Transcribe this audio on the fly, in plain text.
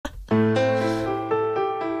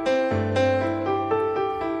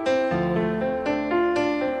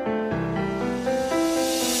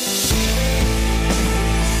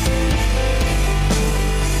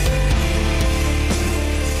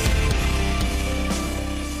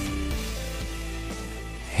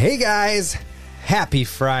Hey guys, happy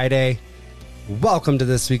Friday. Welcome to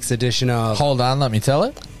this week's edition of Hold On, Let Me Tell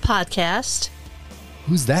It podcast.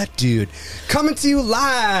 Who's That Dude? Coming to you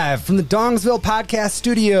live from the Dongsville Podcast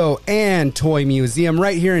Studio and Toy Museum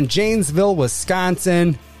right here in Janesville,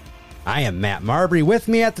 Wisconsin. I am Matt Marbury. With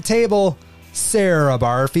me at the table, Sarah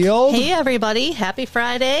Barfield. Hey everybody, happy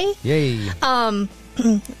Friday. Yay. I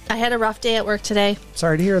had a rough day at work today.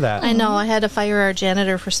 Sorry to hear that. I know, I had to fire our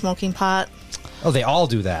janitor for smoking pot. Oh, they all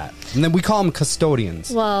do that. And then we call them custodians.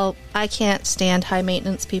 Well, I can't stand high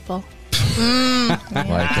maintenance people.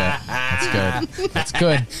 Like it. That's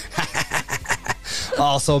good.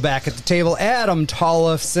 Also back at the table, Adam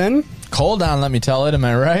Tollefson. Hold on, let me tell it. Am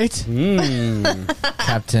I right?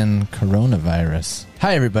 Captain Coronavirus.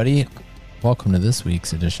 Hi, everybody. Welcome to this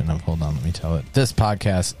week's edition of Hold On, Let Me Tell It. This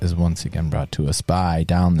podcast is once again brought to us by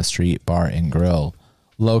Down the Street Bar and Grill,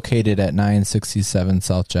 located at 967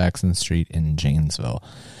 South Jackson Street in Janesville.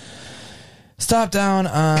 Stop down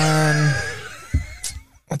on...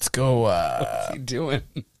 Let's go. What's he doing?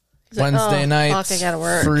 Wednesday night. Fuck, I gotta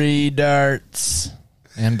work. Free darts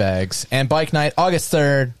and bags. And bike night, August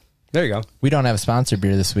 3rd. There you go. We don't have a sponsor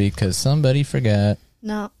beer this week because somebody forgot.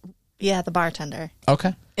 No, yeah, the bartender.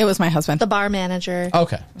 Okay. It was my husband. The bar manager.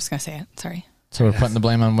 Okay. I was going to say it. Sorry. So we're putting the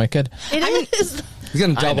blame on Wicked? It is. He's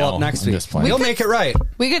going to I double know. up next I'm week. just playing. He'll make it right.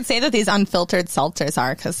 We could say that these unfiltered seltzers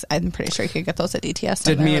are, because I'm pretty sure you could get those at DTS.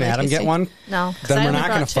 Did They're me and really Adam tasty. get one? No, 'cause Then I we're only not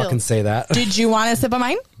going brought to two. fucking say that. Did you want a sip of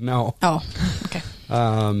mine? No. Oh, okay.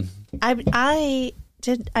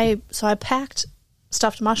 So I packed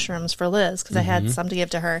stuffed mushrooms for Liz because I had some to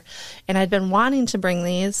give to her, and I'd been wanting to bring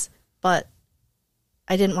these, but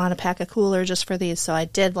I didn't want to pack a cooler just for these. So I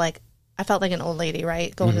did I felt like an old lady,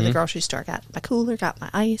 right? Going to the grocery store, got my cooler, got my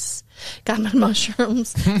ice, got my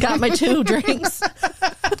mushrooms, got my 2 drinks.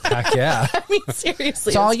 Heck yeah. I mean,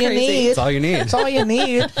 seriously, That's all it's you crazy. need. That's all you need. That's all you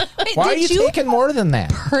need. Why are you did you taking more than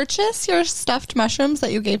that? Purchase your stuffed mushrooms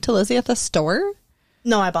that you gave to Lizzie at the store?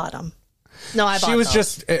 No, I bought them. No, I bought She was those.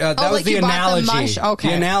 just, that was like the you bought the analogy. mush? Okay.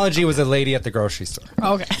 The analogy was a lady at the grocery store.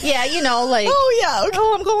 Okay. Yeah, Oh, yeah. Okay.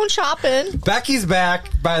 oh, I'm going shopping. Becky's back,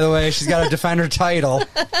 by the way. She's got to defend her title.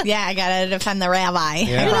 Yeah, I got to defend the rabbi.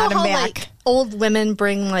 Yeah. I You know brought him how back. old women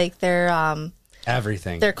bring their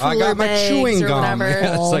Everything. Their I got my cooler chewing bags or gum. whatever.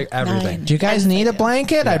 Yeah, it's like Oh, everything. nine. Do you guys need a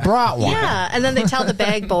blanket? I brought one. yeah, and then they tell the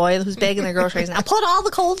bag boy who's bagging their groceries, now put all the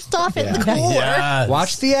cold stuff in the cooler. Yes.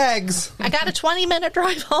 Watch the eggs. I got a 20-minute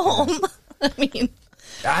drive home. I mean,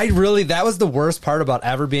 That was the worst part about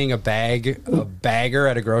ever being a bagger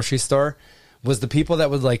at a grocery store, was the people that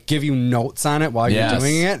would give you notes on it while you're Yes.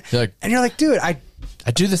 doing it. You're like- And you're like, dude, I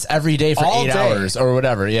do this every day for All 8 day. hours or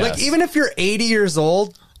whatever. Yes. even if you're 80 years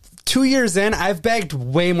old, 2 years in, I've bagged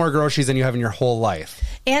way more groceries than you have in your whole life.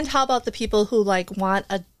 and how about the people who want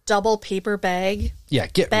a double paper bag Yeah,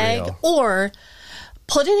 get real. or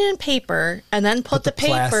put it in paper and then put the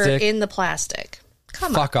paper plastic. in the plastic?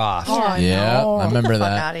 Come Fuck off. on. yeah, I remember Get the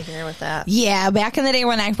fuck that. out of here with that. Yeah, back in the day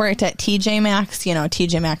when I worked at TJ Maxx,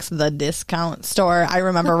 TJ Maxx, the discount store, I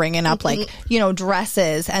remember ringing up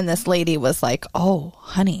dresses, and this lady was like, "Oh,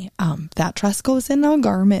 honey, that dress goes in a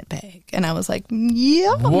garment bag," and I was like,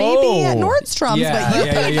 "Yeah, maybe at Nordstrom's, Yeah, but you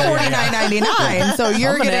yeah, paid yeah, yeah, $49.99, so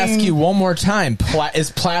you're I'm going to getting." ask you one more time.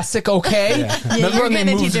 Is plastic okay? Remember you're when they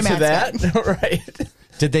getting a moved TJ to Maxx that? Right.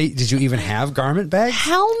 Did you even have garment bags?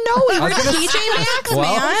 Hell no, we were at TJ Maxx, man.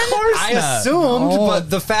 I not. assumed, No.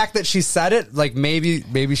 but the fact that she said it,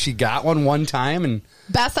 maybe she got one time and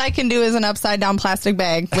Best I can do is an upside down plastic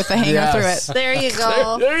bag with a hanger Yes. through it. There you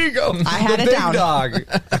go. There you go. I had the it big down. dog.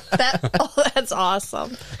 That's awesome.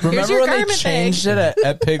 Here's Remember your when they garment changed bag. it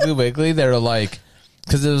at Piggly Wiggly? They were like,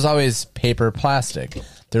 because it was always paper plastic.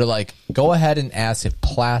 They're like, go ahead and ask if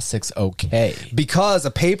plastic's okay. Because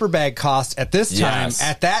a paper bag cost at this time, Yes,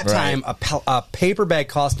 at that right. time, a paper bag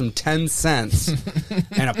cost them 10 cents,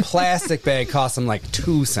 and a plastic bag cost them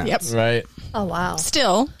 2 cents. Yep. Right. Oh, wow.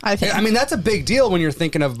 Still, I think. I mean, that's a big deal when you're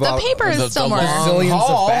thinking about the paper is still more. Zillions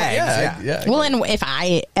of bags, Yeah. Well, and if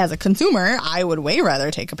I, as a consumer, I would way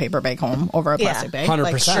rather take a paper bag home over a Yeah. plastic bag.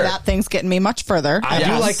 100%. That thing's getting me much further. I do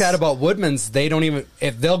Yes. like that about Woodman's. They don't even,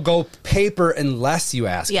 if they'll go paper unless you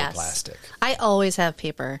ask Yes. for plastic. I always have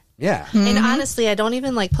paper. Yeah. And honestly, I don't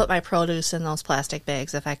even put my produce in those plastic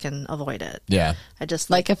bags if I can avoid it. Yeah. I just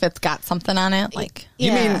Like if it's got something on it, like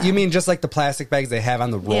You mean just like the plastic bags they have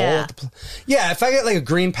on the roll? Yeah. Yeah, if I get a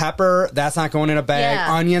green pepper, that's not going in a bag.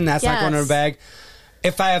 Yeah. Onion, that's not going in a Yes. bag.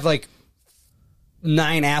 If I have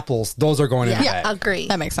 9 apples, those are going in a yeah, bag. agree.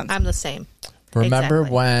 That makes sense. I'm the same. Remember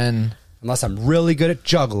Exactly. when? Unless I'm really good at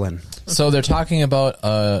juggling. So they're talking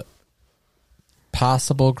about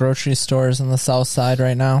possible grocery stores on the south side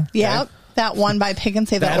right now. Yep. That one by Pick and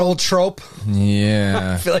Save. That old trope.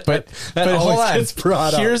 Yeah. I feel like but that hold always on. gets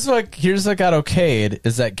brought up. Here's what got okayed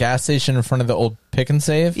is that gas station in front of the old Pick and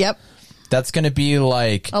Save. Yep. That's going to be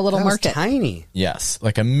like A little That was market. tiny. yes,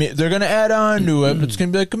 like they're going to add on to it, but it's going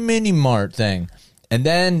to be like a mini mart thing. And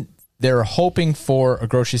then they're hoping for a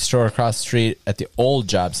grocery store across the street at the old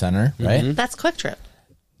job center, right? That's Quick Trip.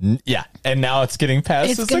 Yeah. And now it's getting passed.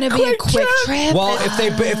 It's as going to be a quick trip. Well,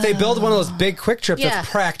 if they build one of those big Quick Trips, Yeah. it's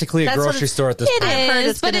practically a That's what grocery it's- store at this It point. I've heard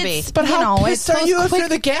is, it's but gonna be. it's, But you how know, pissed it's are you those if quick you're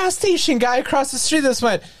the gas station guy across the street that's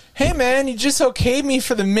went, hey man, you just okayed me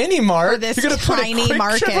for the mini mart. For this You're gonna put a tiny quick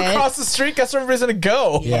market. trip across the street. Guess where everybody's gonna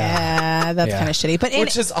go? Yeah, that's Yeah. kind of shitty. But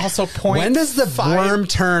Which is also point. When does the 5. worm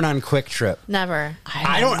turn on Quick Trip? Never.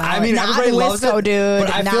 I mean, everybody loves it, dude.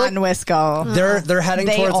 but I feel like non-Wisco. they're heading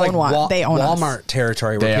They towards like own one. They own us. Walmart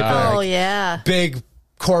territory where They people are. are Oh like, yeah. big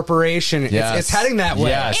corporation. Yes. It's heading that way.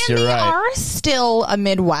 Yes. And You're they right. are still a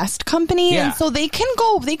Midwest company, Yeah. and so they can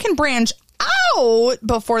branch out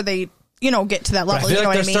before they, get to that I level. feel You know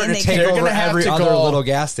like what they're I starting mean? to take They're over gonna have every to other go- little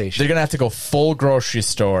gas station. They're gonna have to go full grocery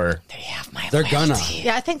store. They have my They're gonna. loyalty.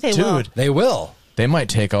 Yeah, I think they will. Dude, They will. they might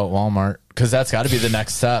take out Walmart because that's got to be the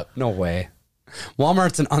next step. No way.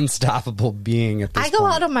 Walmart's an unstoppable being at this I go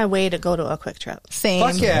point. out of my way to go to a Quick Trip. Same.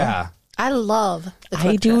 Fuck yeah. I love the I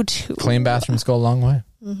Quick do Trip. too. Clean bathrooms go a long way.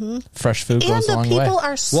 Fresh food And goes a the long people way.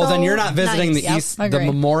 are so Well, then you're not visiting nice. the East, the agree.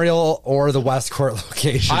 Memorial or the Westcourt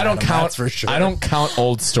location. I don't Adam, count that's for sure. I don't count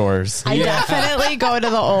old stores. I definitely go to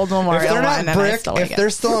the old Memorial If they're one, not and I brick, still like if it.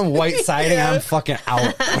 they're still on white siding, I'm fucking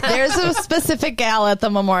out. There's a specific gal at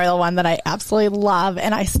the Memorial one that I absolutely love,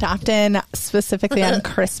 and I stopped in specifically on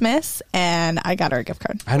Christmas, and I got her a gift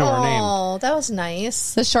card. I know her name. Oh, that was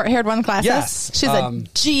nice. The short-haired one, glasses. Yes, She's a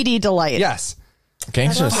GD delight. Yes.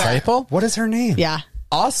 Gangster Disciple. What is her name? Yeah.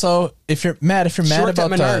 Also, if you're mad She about worked at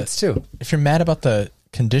the Menards, too. if you're mad about the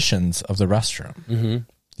conditions of the restroom,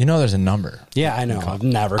 you know there's a number. Yeah, I know. I've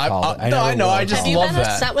never called it. No, never I know. will. I just Have you love been that.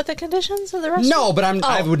 upset with the conditions of the restaurant? No, but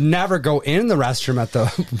I Oh. would never go in the restroom at the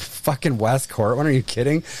fucking Westcourt. What are you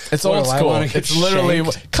kidding? It's What, old do I school. wanna get It's literally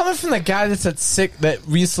shanked? coming from the guy that's that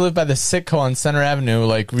we used to live by the Sitco on Center Avenue.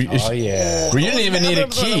 Like, Oh, yeah. where you didn't even need a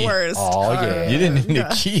key. Oh, yeah. You didn't need a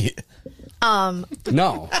key.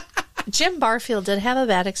 No. Jim Barfield did have a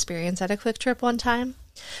bad experience at a Quick Trip one time.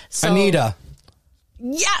 So, Anita.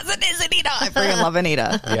 Yes, it is Anita. I freaking love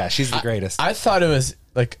Anita. Yeah, she's the greatest. I thought it was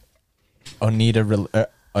like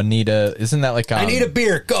Oneida. Isn't that like I need a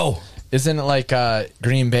beer. Go. Isn't it like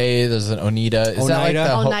Green Bay? There's an Oneida. Is that like Oneida?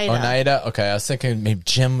 the Oneida. Oneida? Okay, I was thinking maybe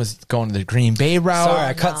Jim was going to the Green Bay route. Sorry,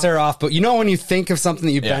 I cut Sarah off, but you know when you think of something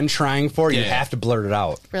that you've Yeah. been trying for, you Yeah. have to blurt it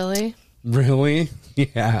out. Really? Really?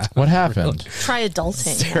 Yeah. What happened? Try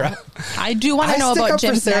adulting. Sarah. I do want I to know stick about up for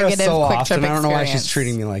Jim's Sarah negative so quick often. trip I don't know why she's experience.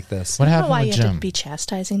 treating me like this. What I don't know happened why with you have to Jim? be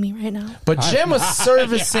chastising me right now. But Jim was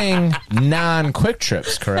servicing non-quick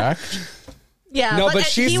trips, correct? Yeah, No, but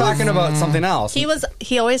she's he talking about something else.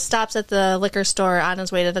 He always stops at the liquor store on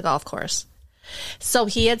his way to the golf course. So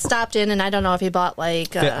he had stopped in, and I don't know if he bought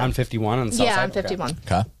like on 51 on the south yeah, side? on 51.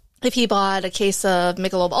 Okay. If he bought a case of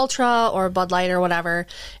Michelob Ultra or Bud Light or whatever,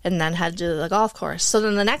 and then had to do the golf course. So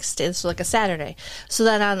then the next day, this was like a Saturday. So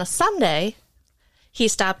then on a Sunday, he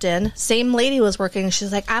stopped in. Same lady was working.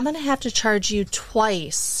 She's like, I'm going to have to charge you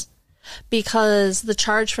twice because the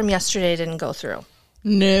charge from yesterday didn't go through.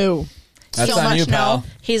 No. That's So on much you, pal. no.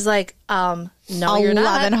 He's like, no, you're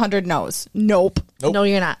not. 1,100 no's. Nope. No,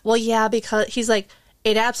 you're not. Well, yeah, because he's like,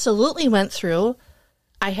 it absolutely went through.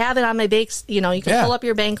 I have it on my banks. You know, you can Yeah. pull up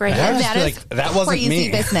your bank right Yeah. here. just That feel is like that wasn't crazy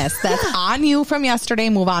me. business. That's on you from yesterday.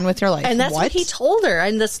 Move on with your life. And that's what he told her.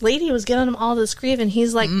 And this lady was giving him all this grief. And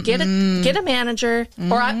he's like, get a manager,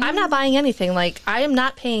 or I'm not buying anything. Like, I am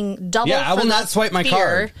not paying double. Yeah, I for will not this swipe my beer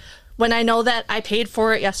card. when I know that I paid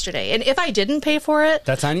for it yesterday. And if I didn't pay for it,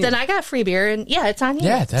 That's on you. Then I got free beer. And yeah, it's on you.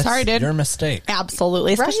 Yeah, that's Sorry, dude. your mistake.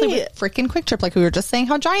 Absolutely. Especially Right. with freaking Quick Trip. Like we were just saying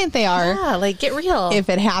how giant they are. Yeah, like get real. If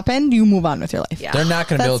it happened, you move on with your life. Yeah. They're not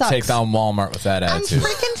going to be That able to take sucks. down Walmart with that I'm attitude.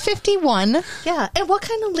 freaking 51. yeah. And what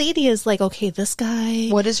kind of lady is like, okay, this guy,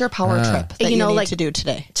 What is your power trip that You you, know, need like- to do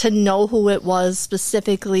today? to know who it was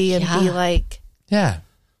specifically and be Yeah. like, Yeah.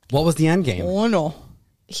 What was the end game? Oh, no.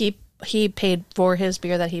 he paid for his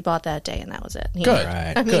beer that he bought that day, and that was it. He- Good.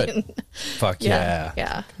 Right. Good. Fuck yeah.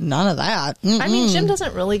 yeah. None of that. I mean, Jim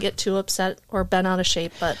doesn't really get too upset or bent out of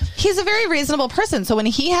shape, but He's a very reasonable person. So when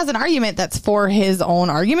he has an argument that's for his own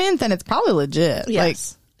argument, then it's probably legit.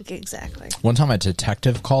 yes, exactly. One time a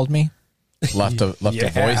detective called me, left a Yeah.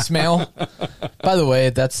 voicemail. By the way,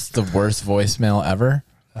 that's the worst voicemail ever.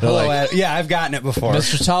 They're Hello, like, yeah, I've gotten it before.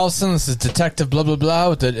 Mr. Tolson, this is Detective blah, blah,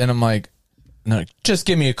 blah. And I'm like, no, just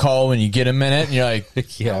give me a call when you get a minute. And you're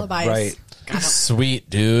like, Yeah, Alibis. right. sweet,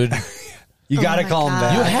 dude. You got to my call him God.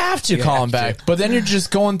 back. You have to call him back. But then you're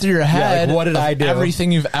just going through your head. like, what did of I do?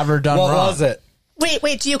 Everything you've ever done What wrong. was it?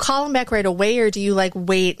 Wait, do you call him back right away or do you like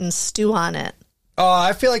wait and stew on it? Oh,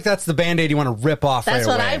 I feel like that's the Band-Aid you want to rip off That's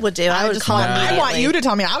right what away. I would do. I would call him I immediately. want you to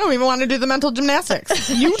tell me. I don't even want to do the mental gymnastics.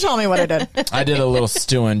 You tell me what I did. I did a little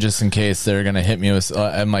stewing just in case they're going to hit me with.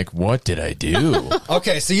 I'm like, what did I do?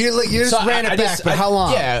 Okay, so you just So ran it back, but how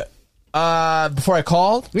long? Yeah. Before I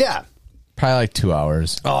called, Yeah. probably like 2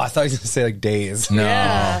 hours. Oh, I thought you were going to say like days. No.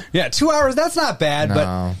 Yeah. Yeah, 2 hours, that's not bad,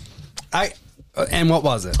 No. but and what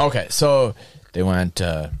was it? Okay, so they went.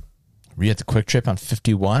 Were you at the Quick Trip on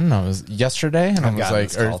 51? I was yesterday, and I was gotten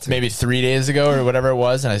this like, call, or too. maybe 3 days ago, or whatever it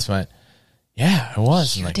was, and I just went, yeah, it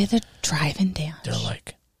was. And You like, did a drive-in dance. they're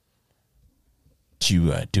like, do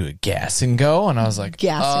you do a gas and go? And I was like,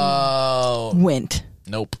 Gas and- oh, Went.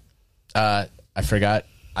 nope. I forgot.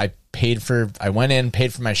 I went in,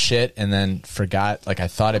 paid for my shit, and then forgot. Like I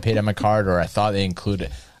thought I paid on my card, or I thought they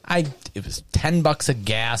included. It was $10 of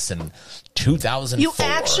gas and 2004. You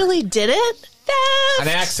actually did it? an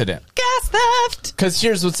accident. Gas theft. Because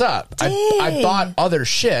here's what's up. I bought other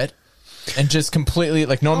shit and just completely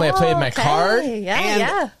like normally I played my Okay. card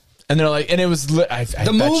Yeah. and they're like and it was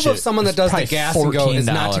The move of someone that does the gas and go is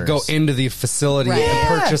not to go into the facility Right.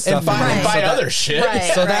 and purchase stuff. and buy, in and there. buy So that- other shit.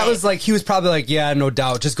 Right. So that was like, he was probably like, yeah, no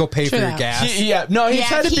doubt. Just go pay for True your that. gas. He Yeah,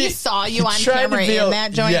 tried to he be, saw you he on tried to camera be in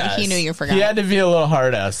that joint, he knew you forgot. He had to be a little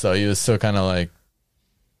hard ass though. He was still kind of like,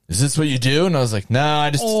 is this what you do? And I was like, no, I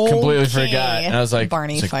just completely Okay. forgot. And I was like,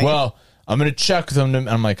 Barney it's like, fight. well, I'm going to check with him. And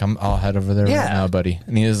I'm like, I'll head over there Yeah. right now, buddy.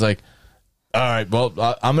 And he was like, all right, well,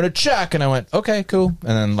 I'm going to check. And I went, okay, cool. And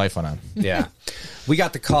then life went on. Yeah. We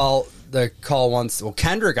got the call once. Well,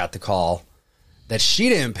 Kendra got the call that she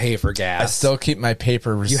didn't pay for gas. I still keep my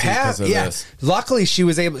paper receipt You have, because of yeah. this. Luckily, she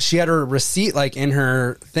had her receipt like in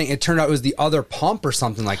her thing. It turned out it was the other pump or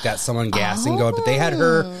something like that. Someone gas and go, but they had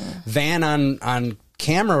her van on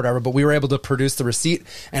camera or whatever. But we were able to produce the receipt.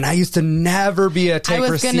 And I used to never be a I take was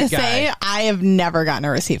receipt going to guy. say, I have never gotten a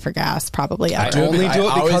receipt for gas, probably ever. I only do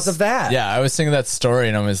it I because of that. Yeah, I was thinking that story,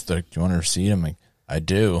 and I was like, "Do you want a receipt?" I'm like, "I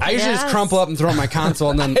do." I usually just Yes. crumple up and throw it in my console,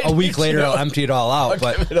 and then a week later I'll empty it all out.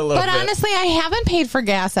 But Give it a little But bit. honestly, I haven't paid for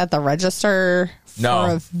gas at the register for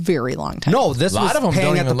No. a very long time. no, this A lot was of them paying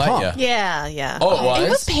don't at the even let pump. you. Yeah. Oh, it was. It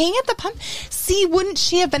was paying at the pump. See, wouldn't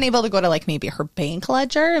she have been able to go to like maybe her bank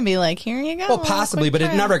ledger and be like, "Here you go"? Well, possibly, quick but it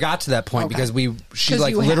trial. never got to that point Okay. because she 'Cause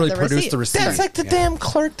like you had literally the produced receipt. the receipt. That's like the damn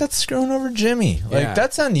clerk that's screwing over Jimmy. Like Yeah.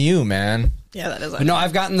 that's on you, man. Yeah, that is. But no,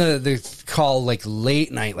 I've gotten the call like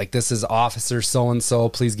late night, like this is Officer so and so.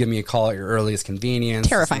 Please give me a call at your earliest convenience.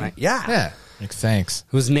 Terrifying. And yeah. Yeah. Like thanks.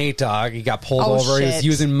 It was Nate Dogg. He got pulled Oh, over. He was shit.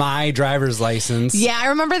 using my driver's license. Yeah, I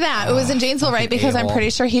remember that. It was in Janesville, right? Because I'm a-hole.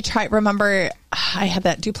 pretty sure he tried. Remember, I had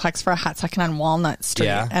that duplex for a hot second on Walnut Street,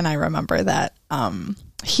 Yeah. and I remember that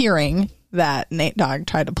hearing that Nate Dogg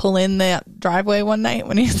tried to pull in that driveway one night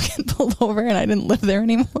when he was getting pulled over, and I didn't live there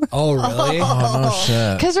anymore. Oh, really? Oh no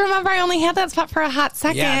shit. Because remember, I only had that spot for a hot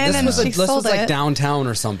second, Yeah, this and was, she this sold was like it. downtown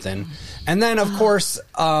or something. And then, of course,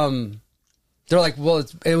 they're like, well,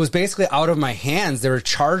 it was basically out of my hands. They were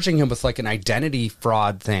charging him with like an identity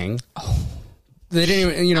fraud thing. They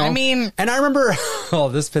didn't even, I mean- and I remember,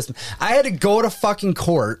 this pissed me. I had to go to fucking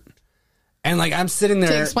court, and like I'm sitting to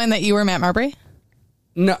there. explain that you were Matt Marbury.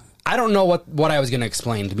 No, I don't know what I was going to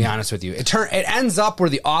explain, to be honest with you. It ends up where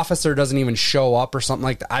the officer doesn't even show up or something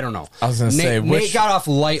like that. I don't know. I was gonna say, Nate got off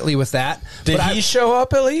lightly with that. Did but he show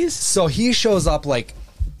up at least? So he shows up like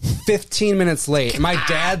 15 minutes late. My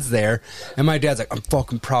dad's there, and my dad's like, I'm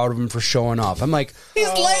fucking proud of him for showing up. I'm like, he's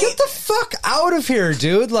late. Get the fuck out of here,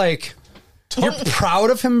 dude. Like, you're proud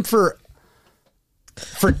of him for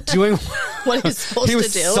doing What he's supposed he was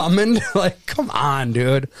to do. summoned. Like, come on,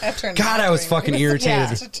 dude. After God, I was fucking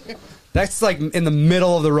irritated. That's like in the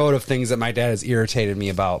middle of the road of things that my dad has irritated me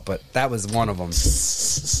about, but that was one of them.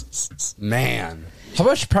 Man. How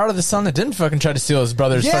about you proud of the son that didn't fucking try to steal his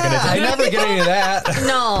brother's Yeah, fucking I identity? never get any of that.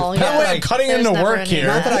 No, That way yeah. I'm cutting There's into never work any- here.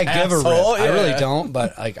 Not that I give a rip. Asshole, I really yeah. don't,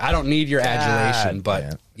 but like I don't need your adulation. But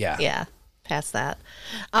damn. yeah. Yeah, past that.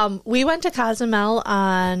 We went to Cozumel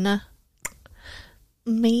on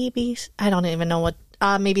maybe, I don't even know what,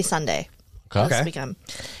 maybe Sunday. Okay. This weekend.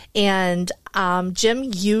 And Jim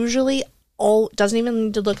usually doesn't even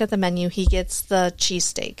need to look at the menu. He gets the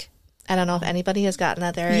cheesesteak. I don't know if anybody has gotten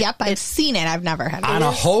that there. Yep, I've seen it. I've never had it. On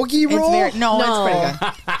a hoagie It's roll? very, no, No. it's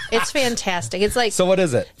pretty good. It's fantastic. It's like So what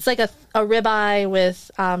is it? it's like a ribeye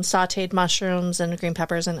with sautéed mushrooms and green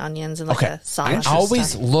peppers and onions and like a sauce. I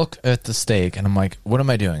always look at the steak and I'm like, what am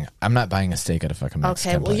I doing? I'm not buying a steak at a fucking Okay,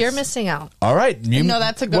 Mexican well, you're place. missing out. All right. No,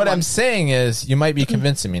 that's a good What one. I'm saying is you might be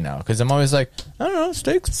convincing me now because I'm always like, I don't know,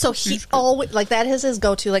 steaks. So he always like that is his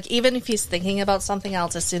go-to. Like even if he's thinking about something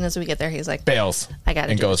else, as soon as we get there, he's like, Bails. I got to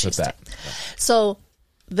and do goes the with that. cheesesteak. So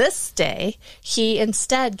this day, he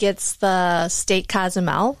instead gets the steak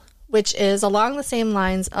Cozumel, which is along the same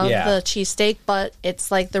lines of Yeah. the cheesesteak, but it's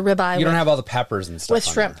like the ribeye You don't with, have all the peppers and stuff with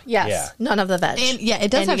on shrimp. there. Yes, Yeah. none of the veg. And yeah, it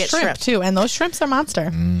does And you have get shrimp, too, and those shrimps are monster.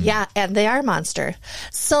 Yeah, and they are monster.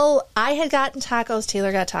 So I had gotten tacos.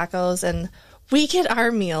 Taylor got tacos, and we get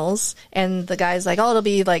our meals, and the guy's like, "Oh, it'll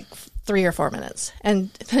be like 3 or 4 minutes," and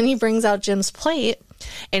then he brings out Jim's plate,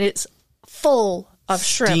 and it's full of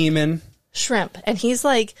shrimp, and he's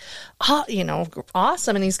like, oh,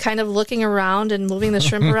 awesome, and he's kind of looking around and moving the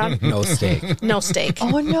shrimp around. No steak. No steak.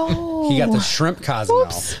 Oh, no. He got the shrimp Cozumel.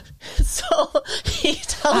 So he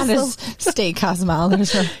tells On them, his steak Cozumel.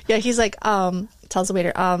 There's a- yeah, he's like, tells the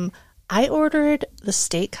waiter, I ordered the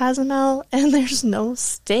steak Cozumel, and there's no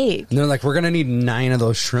steak. And they're like, we're going to need 9 of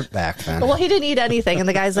those shrimp back then. Well, he didn't eat anything, and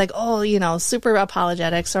the guy's like, oh, super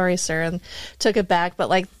apologetic, sorry, sir, and took it back. But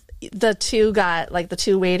like the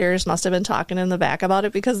two waiters must have been talking in the back about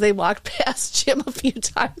it because they walked past Jim a few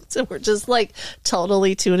times and were just like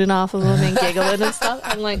totally tuning off of him and giggling and stuff.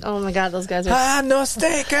 I'm like, oh my god, those guys are. No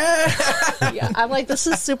steak. Yeah, I'm like, this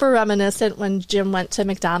is super reminiscent when Jim went to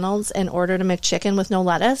McDonald's and ordered a McChicken with no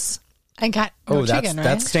lettuce, I got no chicken, right?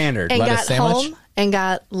 that's standard. and Lettuce got sandwich? home and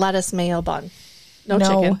got lettuce mayo bun. No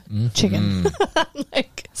chicken. chicken.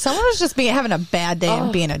 Like, Someone was just having a bad day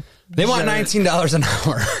and being a They want jerk. $19 an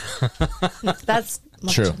hour. that's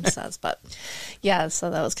what True. Jim says, but yeah,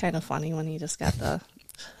 so that was kind of funny when he just got the.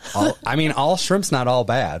 all shrimp's not all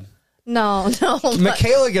bad. No. But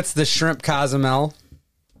Michaela gets the shrimp Cozumel.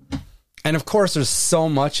 And of course, there's so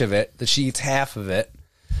much of it that she eats half of it.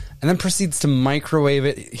 And then proceeds to microwave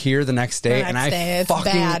it here the next day. The and next I day, it's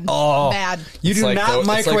fucking bad. Bad. You It's do like not the- it's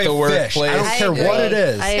like microwave the fish. I don't workplace. care agree. what it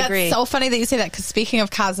is. I agree. That's so funny that you say that because speaking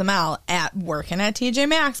of Cozumel, at working at TJ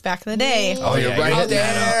Maxx back in the day. Oh, you're Yeah, right you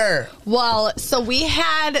there. Well, so we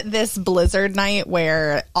had this blizzard night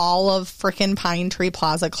where all of frickin' Pine Tree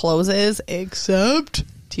Plaza closes except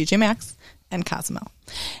TJ Maxx and Cozumel.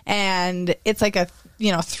 And it's like a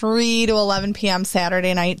 3 to 11 p.m.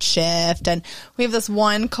 Saturday night shift. And we have this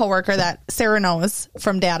one coworker that Sarah knows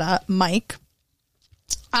from Data, Mike.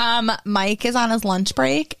 Mike is on his lunch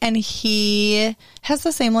break, and he has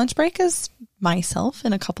the same lunch break as myself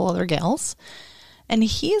and a couple other gals. And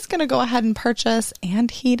he's going to go ahead and purchase and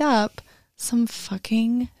heat up some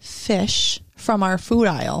fucking fish from our food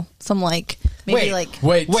aisle. Some Wait, Wait,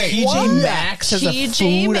 TJ Maxx has a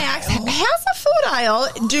TJ food Maxx aisle? has a food aisle.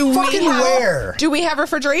 Fucking where? Do we have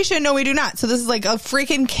refrigeration? No, we do not. So this is like a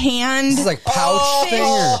freaking canned This is like pouch thing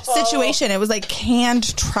or... situation. It was like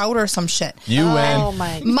canned trout or some shit. You win. oh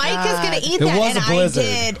my god, Mike is going to eat It that, was and a blizzard. I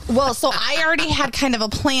did. Well, so I already had kind of a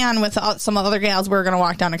plan with some other gals. We were going to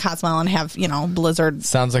walk down to Cozumel and have blizzard.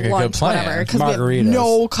 Sounds like a good lunch, plan. whatever, because we have Margaritas.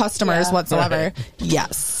 no customers Yeah. whatsoever.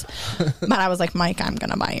 Yes, but I was like, Mike, I'm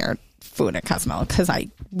going to buy your food at Cozumel because I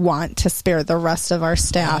want to spare the rest of our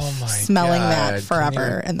staff Oh my smelling God. that Can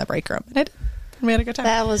forever in the break room. And I did. We had a good time.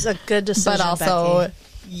 that was a good decision. But also, Becky.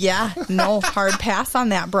 yeah, no hard pass on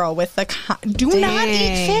that, bro. With the do not eat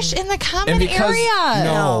Dang. fish in the common And because- area.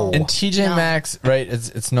 No. And TJ Maxx, right?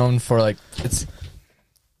 It's known for like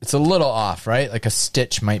it's a little off, right? Like a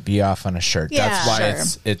stitch might be off on a shirt. Yeah, That's why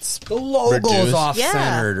sure. it's The logo's reduced. off Yeah.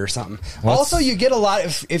 centered or something. Also, you get a lot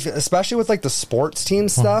if especially with like the sports team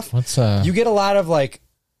stuff. what's, you get a lot of like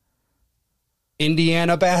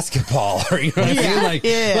Indiana basketball, or you know what I mean? Like,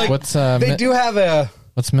 like What's they do have a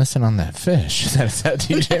what's missing on that fish? Is that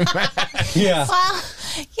TJ Maxx? yeah. Well,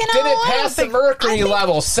 you know, Did it I don't pass the think- mercury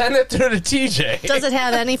level? Send it through to TJ. does it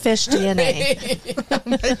have any fish DNA?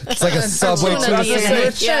 It's like a Subway Tuna tuna DNA. sandwich.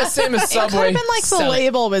 It's the same as It could have Subway. been like the Sell it.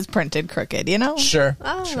 label was printed crooked, you know? Sure.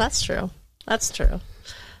 Oh, that's true. That's true.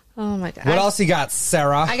 Oh my god. What else you got,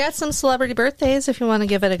 Sarah? I got some celebrity birthdays if you want to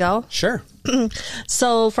give it a go. Sure.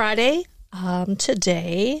 So Friday,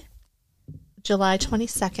 today, July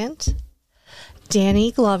 22nd,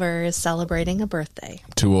 Danny Glover is celebrating a birthday.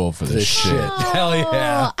 Too old for this shit. Hell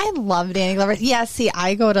yeah. Oh, I love Danny Glover. Yeah, see,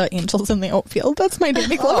 I go to Angels in the Oatfield. That's my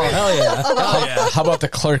Danny Glover. Hell yeah. Hell yeah. How about the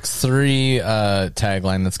Clerks 3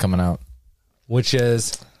 tagline that's coming out? Which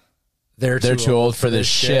is they're too old for this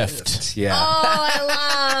shift. Yeah. Oh, I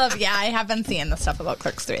love. Yeah, I have been seeing the stuff about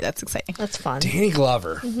Clerks 3. That's exciting. That's fun. Danny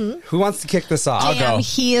Glover. Who wants to kick this off? I'll go.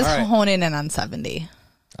 He is All right. honing in on 70.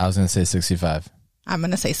 I was going to say 65. I'm going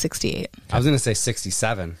to say 68. I was going to say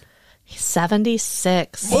 67. He's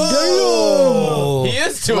 76. Oh, He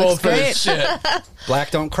is too old for great. this shit. black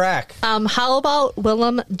don't crack. How about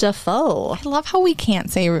Willem Dafoe? I love how we can't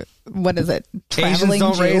say, what is it? Asians Traveling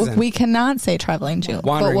don't Jew. raisin. We cannot say traveling Jew.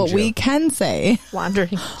 Wandering but what Jew. we can say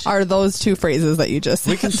Wandering. are those two phrases that you just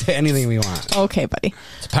We said. can say anything we want. Okay, buddy.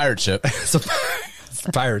 It's a pirate ship. It's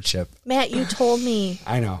a pirate ship. Matt, you told me,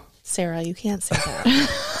 I know. Sarah, you can't say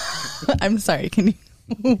that. I'm sorry. Can you?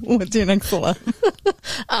 What's your next one?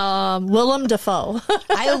 Willem Dafoe.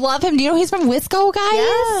 I love him. Do you know he's from Wisco, guys?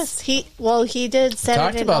 Yes, he did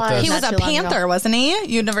Saturday Night about Live. this. He was not a too long ago. Panther, wasn't he?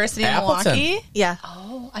 University of Appleton. Milwaukee. Yeah.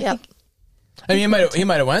 Oh, I Yep. think. I mean, he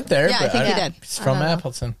might have went there. Yeah, I but think he did. He's from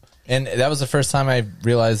Appleton. And that was the first time I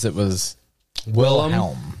realized it was Willem.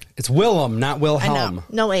 Wilhelm. It's Willem, not Wilhelm. know.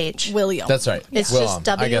 No H. William. That's right. It's Willem.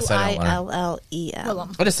 just I guess I don't learn. Willem.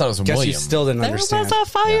 Willem. I just thought it was Guess William. you still didn't There understand. was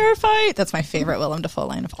a firefight. That's my favorite Willem Dafoe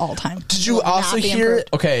line of all time. Did you Will not also be hear? improved.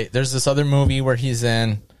 Okay, there's this other movie where he's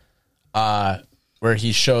in, where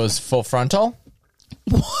he shows Full Frontal.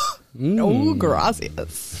 Oh,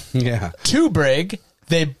 gracias. Yeah. To Brig,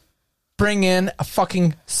 they bring in a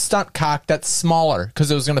fucking stunt cock that's smaller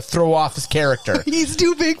because it was going to throw off his character. He's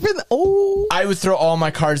too big for the. Oh. I would throw all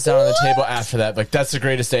my cards down on the table after that. Like, that's the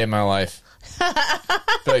greatest day of my life.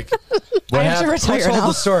 Like, what I have to happened? Who retire told now.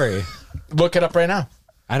 the story? Look it up right now.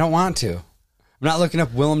 I don't want to. I'm not looking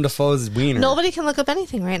up Willem Dafoe's wiener. Nobody can look up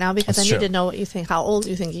anything right now because That's I true. need to know what you think, how old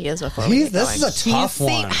you think he is before we get This going. is a tough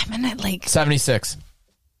one. I'm in it like 76.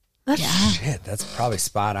 yeah, Shit, that's probably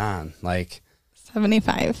spot on. Like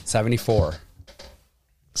 75. 74.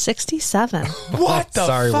 67 What the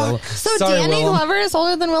Sorry, fuck? Willem. So Sorry, Danny Willem. Glover is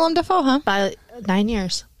older than Willem Dafoe, huh? by 9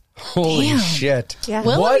 years. Holy Damn. shit. Yeah.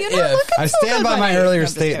 Willem, What you don't if- look I so stand good, by my buddy. earlier I'm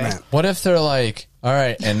just kidding. statement. What if they're like, all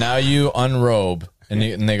right, and now you unrobe, and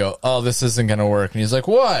they go, oh, this isn't going to work. And he's like,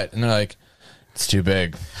 what? And they're like, it's too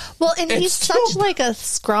big. Well, and he's It's such too- like a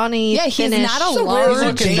scrawny, Yeah, he's thinnish, not a a large,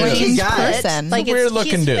 weird-looking strange dude. Guy. person. like He's a it's,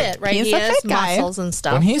 weird-looking he's dude. fit, right? He's he a has fit guy. muscles and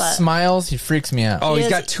stuff. When he but- smiles, he freaks me out. Oh, he's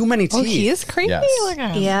is- got too many teeth. Oh, he is creepy Yes.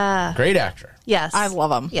 looking. yeah, Great actor. yes, I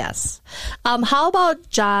love him. Yes. How about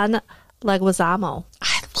John Leguizamo?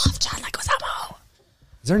 I love John Leguizamo.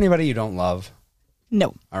 Is there anybody you don't love?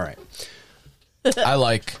 No. All right. I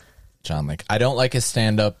like John. Like, I don't like his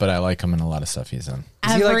stand-up, but I like him in a lot of stuff he's in.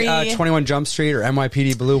 Is he like 21 Jump Street or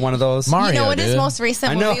NYPD Blue, one of those? Mario, You know what his dude. most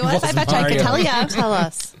recent I know movie was? it I was bet you I could Mario. tell you. Tell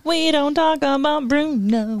us. We don't talk about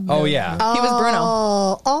Bruno. Oh, yeah. He was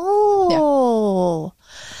Bruno. Oh.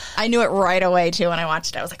 I knew it right away too when I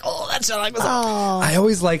watched it. I was like, "Oh, that's John Leguizamo." I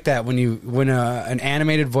always like that when an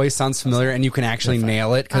animated voice sounds familiar and you can actually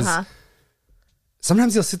nail it because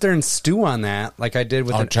sometimes you'll sit there and stew on that like I did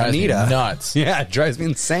with Oh, it drives me Anita. nuts. Yeah, it drives me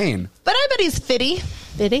insane. But I bet he's fitty.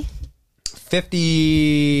 Did he?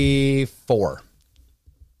 54.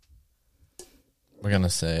 We're going to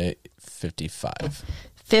say 55.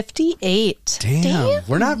 58. Damn.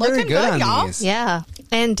 We're not very Looking good good, on y'all. these. Yeah.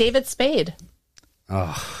 And David Spade.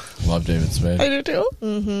 Love David Spade. do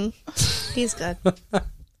too. He's good.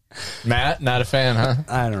 Matt, not a fan, huh?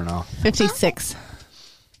 I don't know. 56.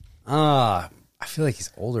 I feel like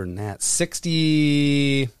he's older than that.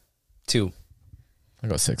 62. I'll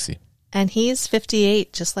go 60. And he's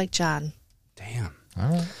 58, just like John. Damn. All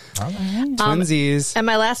right. Twinsies. And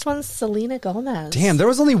my last one's Selena Gomez. Damn, there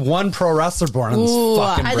was only one pro wrestler born on this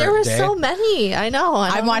fucking birthday. There were so many. I know.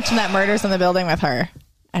 I'm watching that Murders in the Building with her,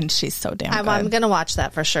 and she's so damn good. I'm going to watch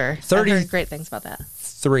that for sure. 30 I've heard great things about that.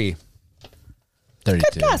 3. 32.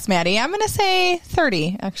 Good guess, Maddie. I'm going to say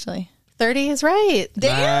 30, actually. 30 is right. Nice.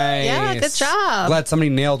 Yeah, good job. Glad somebody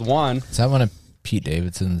nailed one. Is that one of Pete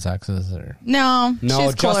Davidson's exes? Or No, No,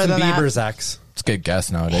 she's cooler Justin than Bieber's that. ex. it's a good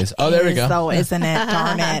guess nowadays. Oh, there we go. Though, isn't it?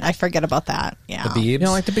 Darn it. I forget about that. Yeah. The Biebs. You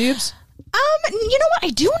don't like the Biebs? You know what? I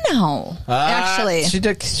do know. Actually.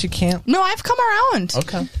 She can't. No, I've come around.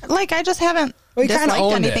 Okay. Like, I just haven't Well, he kinda disliked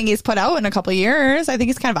owned anything it. he's put out in a couple of years. I think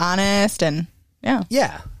he's kind of honest and, yeah,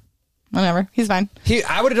 Yeah. whatever. He's fine.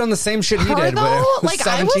 I would have done the same shit he Her, did, but though, was like,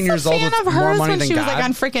 I 17 was years a old fan with of more hers money when than she was God. like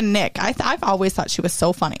on freaking Nick. I've always thought she was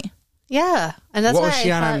so funny. Yeah. And that's What why was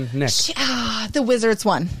she I on thought- Nick? The Wizards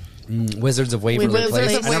one. Wizards of Waverly Wizards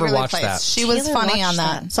Place. of I never Waverly watched Place. that. She was Taylor funny on watched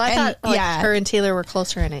that. So I And, thought her and Taylor were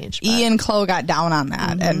closer in age. But Ian Chloe got down on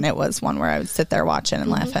that, and it was one where I would sit there watching and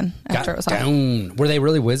laughing after it was on. Down. Were they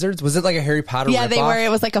really wizards? Was it like a Harry Potter Yeah, they ripoff? were.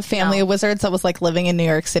 It was like a family of wizards that was like living in New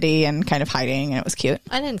York City and kind of hiding, and it was cute.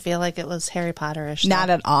 I didn't feel like it was Harry Potter-ish. Not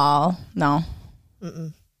at all. No. I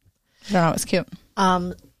don't know. It was cute.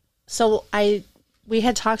 So we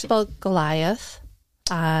had talked about Goliath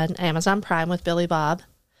on Amazon Prime with Billy Bob,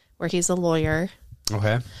 where he's a lawyer.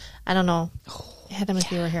 Okay. I don't know, Adam,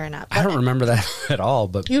 if you were here or not. I don't remember that at all,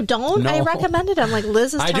 but You don't? No. I recommended it. I'm like,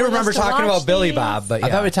 Liz is I do telling us remember to talking watch about Billy these. Bob, but yeah. I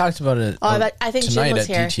thought we talked about it I think Jim tonight was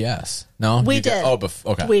at here. DTS. No? We You did.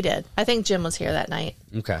 Okay. We did. I think Jim was here that night,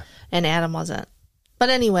 Okay. and Adam wasn't. But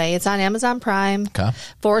anyway, it's on Amazon Prime. Okay.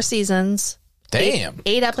 4 seasons. Damn.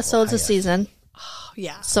 8 episodes a season.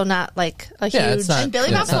 Yeah. So not like a Yeah, huge. it's not. And Billy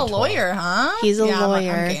yeah, Bob's it's a not 12. lawyer, huh? He's a Yeah,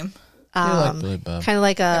 lawyer. I'm game. I like Billy Bob. Kind of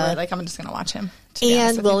like I a. really like. I'm just gonna watch him. to be honest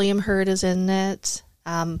And with you. William Hurt is in it.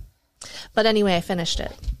 But anyway, I finished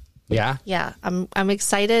it. Yeah. Yeah, I'm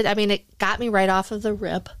excited. I mean, it got me right off of the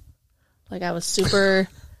rip. Like I was super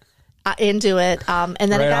into it. And then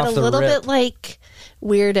Right it got off a the little rip. bit like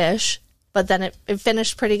weirdish, but then it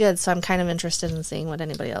finished pretty good. So I'm kind of interested in seeing what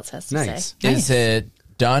anybody else has to Nice. say. Is it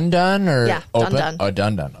done or Yeah, open? done. Oh,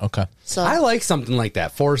 done. Okay. So I like something like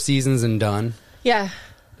that. 4 seasons and done. yeah,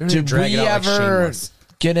 Did drag we it out like ever Shameless.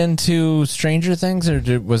 get into Stranger Things,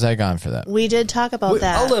 or was I gone for that? we did talk about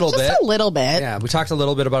that. A little just bit. a little bit. Yeah, we talked a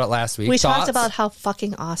little bit about it last week. We Thoughts? talked about how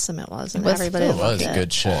fucking awesome it was, and was- everybody It loved was it.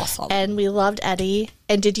 good shit. And we loved Eddie.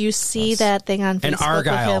 And did you see that thing on And Facebook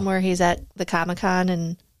Argyle. with him where he's at the Comic-Con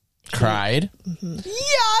and Cried.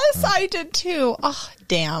 Yes, I did too. Oh,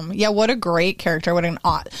 damn. Yeah, what a great character. What an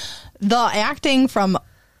odd. The acting from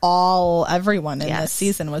everyone in Yes. this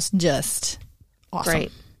season was just awesome.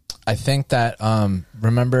 great. I think that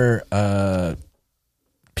remember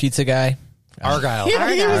Pizza Guy? Argyle.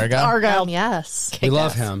 Argyle? Yes. We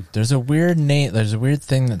love him. There's a weird name. There's a weird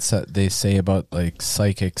thing that they say about like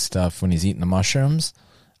psychic stuff when he's eating the mushrooms.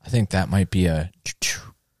 I think that might be a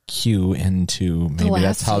cue into maybe last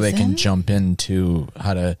that's how they can season? jump into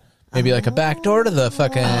how to maybe like a back door to the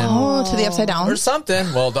fucking Oh, to the upside down. or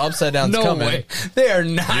something. Well, the upside down's No coming. way. They are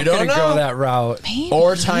not You don't going to go know. that route.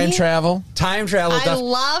 Or time travel. Time travel. I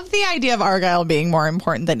love the idea of Argyle being more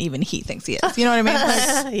important than even he thinks he is. You know what I mean?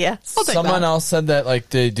 Like, Yes. I'll take Someone that. else said that like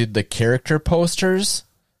they did the character posters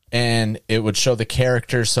and it would show the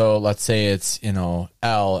character. So let's say it's,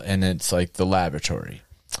 L and it's like the laboratory,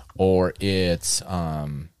 or it's,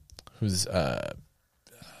 who's,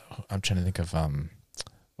 I'm trying to think of,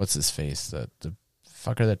 what's his face? The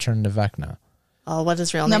fucker that turned into Vecna. Oh, what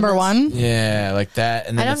his real name Number is? one. Yeah, like that.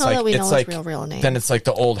 And then I don't it's know like, that we know it's his like, real name. Then it's like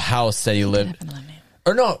the old house that he lived.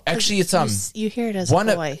 Or no, actually it's, You hear it as one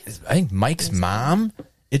a of, boy. I think Mike's mom.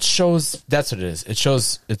 It shows that's what it is. It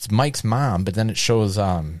shows it's Mike's mom, but then it shows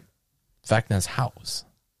Vecna's house.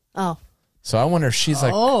 Oh, So I wonder if she's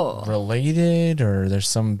like Oh. related or there's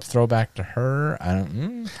some throwback to her. I don't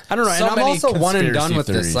know. I don't know. So And I'm many also one and done conspiracy with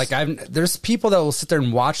this. theories. Like there's people that will sit there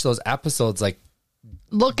and watch those episodes like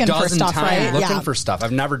Looking for dozen stuff, times right? looking Yeah. for stuff.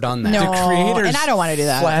 I've never done that. No. The creators and I don't want to do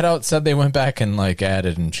that. Flat out said they went back and like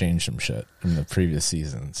added and changed some shit from the previous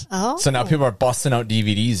seasons. Oh. So now people are busting out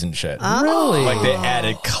DVDs and shit. Really? Like they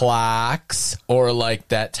added clocks, or like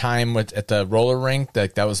that time at the roller rink,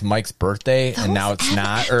 that was Mike's birthday and now it's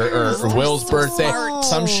not, or Will's birthday,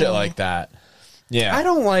 some shit like that. Yeah, I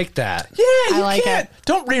don't like that. Yeah, I you like can't. it.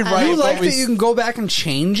 Don't rewrite. You like what we that you can go back and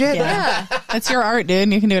change it? Yeah. It's your art, dude.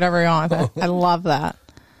 And you can do whatever you want with it. I love that.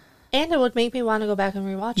 and it would make me want to go back and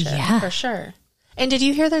rewatch it Yeah. for sure. And did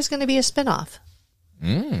you hear there's going to be a spinoff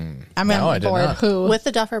I'm No, I on did board. not. Who? with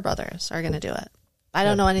the Duffer Brothers are going to do it? I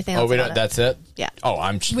don't know anything else. Oh, we about don't. it. That's it. Yeah. Oh,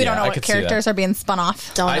 we don't know I what could see that. characters are being spun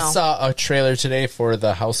off. Don't I know. saw a trailer today for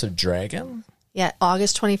the House of Dragon. Yeah,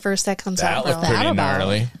 August 21st that comes That out. looked bro. pretty about?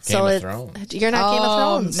 gnarly. Game So of it- Thrones. you're not Game of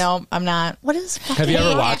Thrones. No, I'm not. What is? Have you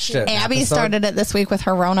ever watched it? Abby Episode? started it this week with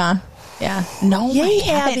her Rona. Yeah. No, Yay, I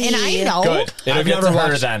haven't. Abby. And I know. Good. It'll I've get never to her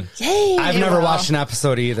watched- then. Yay! I've It never will. watched an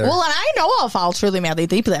episode either. Well, and I know I'll fall truly madly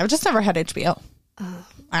deeply. I've just never had HBO.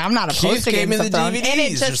 I'm not opposed Keith to gave me Games the of Thrones. And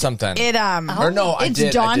it DVDs just- or something. It Or no, I it's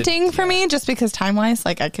did. daunting for me just because time wise,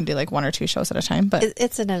 like I can do like 1 or 2 shows at a time. But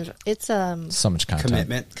It's So much content.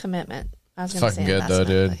 Commitment. commitment. I was going to Fucking say good, though, investment,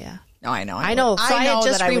 dude. but yeah. no, I know. I know. So I had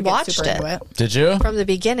just would get rewatched super into it. Did you? From the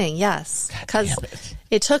beginning, yes, because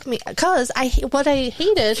it took me. Because what I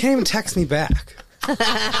hated. Can't even text me back.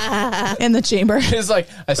 in the chamber. It's like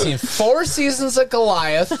I've seen 4 seasons of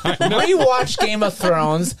Goliath, rewatched Game of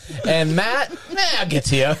Thrones, and Matt, I'll get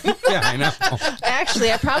to you. Yeah, I know.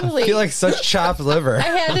 Actually, I probably I feel like such chopped liver. I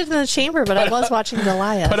had it in the chamber, but I was watching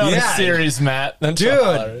Goliath. Put on Yeah. a series, Matt. Then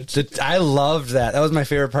Dude, I loved that. That was my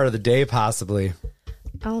favorite part of the day, possibly.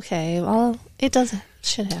 Okay, well, it doesn't.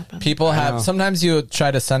 Shit happen. People know. have sometimes you try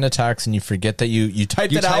to send a text and you forget that you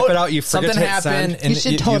typed You it type out. it out, you forget something to hit happened, send. and You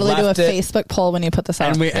should totally do a left it. Facebook poll when you put this out.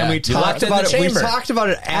 And we Yeah. You talked left it in about the it. We chamber. talked about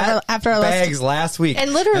it at After our list. Bags last week,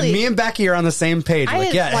 And literally- and me and Becky are on the same page. I Like,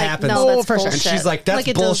 didn't yeah, it like, happens. no, that's for sure. And bullshit. she's like, "That's Like,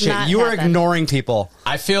 it does bullshit. not You are happen. ignoring people."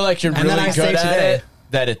 I feel like you're And then really I say good at today- it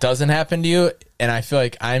that it doesn't happen to you, and I feel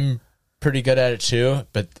like I'm pretty good at it too,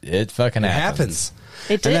 but it fucking happens.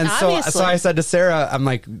 It did, And then obviously. so I said to Sarah, I'm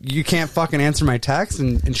like, you can't fucking answer my text.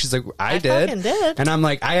 And she's like, I did. fucking did. And I'm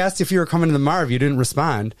like, I asked if you were coming to the Marv. You didn't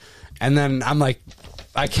respond. And then I'm like,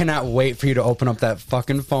 I cannot wait for you to open up that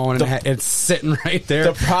fucking phone. And it's sitting right there.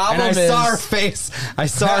 The problem and I saw is- her face. I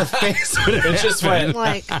saw her face. When It just went,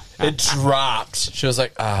 like, it dropped. She was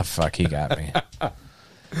like, ah, fuck, he got me.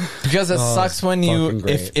 Because it sucks when you, fucking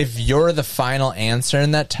great. if you're the final answer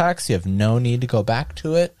in that text, you have no need to go back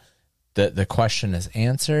to it. The question is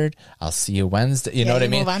answered. I'll see you Wednesday. You know what I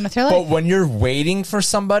you mean? move on with your But life. when you're waiting for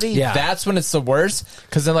somebody, Yeah. that's when it's the worst.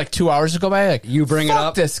 Because then like 2 hours go by, like You bring it fuck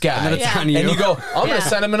up, this guy, and then it's Yeah. on you. And you go, I'm Yeah. gonna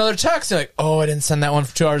send him another text. And you're like, oh, I didn't send that one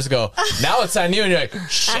from 2 hours ago. Now it's on you, and you're like,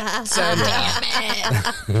 shit, send it.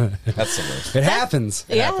 That's the worst. It happens.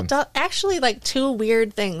 yeah, actually, like 2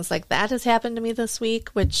 weird things like that has happened to me this week,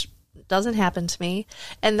 which doesn't happen to me.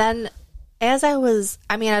 And then as I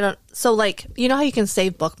don't, so like, you know how you can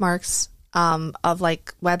save bookmarks of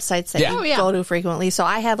like websites that Yeah. you Oh, yeah. go to frequently. So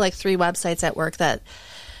I have like 3 websites at work that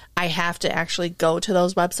I have to actually go to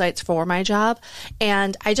those websites for my job.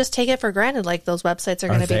 And I just take it for granted, like those websites are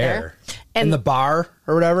going to be there. In the bar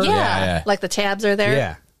or whatever. yeah, like the tabs are there.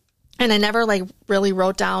 Yeah. And I never like really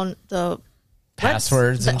wrote down the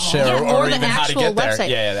Passwords and shit, yeah, or the even how to actual get there. website.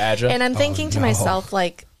 Yeah, the address. And I'm thinking to myself,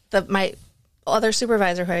 like my other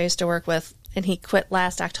supervisor who I used to work with, and he quit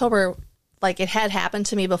last October. Like it had happened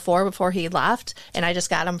to me before he left, and I just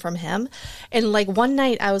got them from him. And like one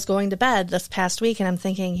night I was going to bed this past week, and I'm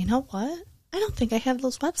thinking, you know what? I don't think I have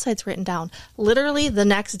those websites written down. Literally the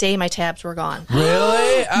next day, my tabs were gone.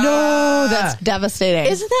 Really? No, that's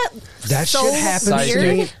devastating. Isn't that That so shit happens to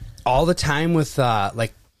weird? me all the time with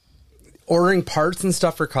like ordering parts and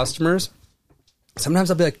stuff for customers.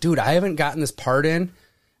 Sometimes I'll be like, dude, I haven't gotten this part in,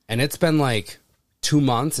 and it's been like 2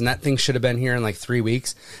 months, and that thing should have been here in like 3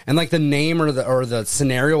 weeks. And like the name or the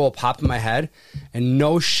scenario will pop in my head, and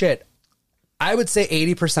no shit, I would say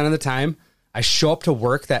 80% of the time I show up to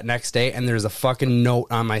work that next day and there's a fucking note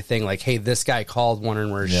on my thing like, hey, this guy called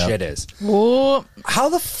wondering where his Yep. shit is. Whoa. How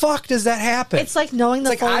the fuck does that happen? It's like knowing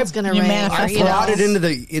the It's like phone's going to you ring. manifest I or, you brought know. it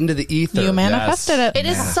into the ether. You manifested it. It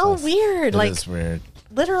is so weird. It Like is weird.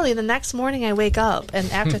 literally the next morning I wake up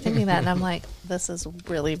and after thinking that, and I'm like, this is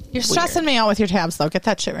really You're stressing me out with your tabs, though. Get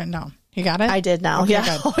that shit written down. You got it? I did now. Okay,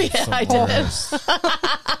 Yeah. good. Oh, yeah, I did.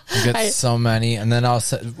 You get so many, and then I'll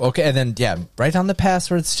say, okay, and then write down the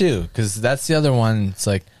passwords too, because that's the other one. It's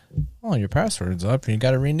like, oh, your password's up, and you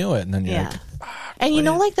got to renew it, and then you're Yeah. like, And you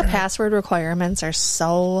know, like the password requirements are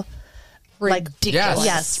so Ridiculous.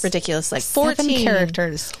 Yes, ridiculous. Like 7 14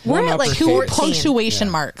 characters. We're One at like uppercase. 2 14. punctuation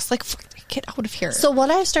marks. Like, get out of here. So what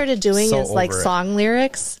I've started doing So is like over it. song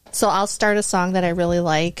lyrics. So I'll start a song that I really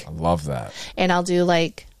like, I love that. and I'll do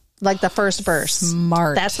like the first verse.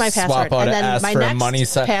 Smart. That's my Swap password. out And a then S my for a next money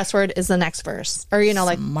sign. password is the next verse. Or, you know,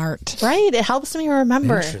 like, Smart. right? It helps me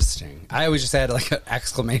remember. Interesting. I always just had like an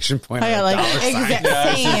exclamation point. I or got a like dollar sign. exact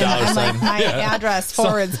Yeah, same. dollar I'm like sign. my address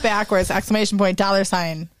forwards, backwards, exclamation point, dollar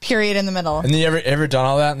sign, period in the middle. And then you ever done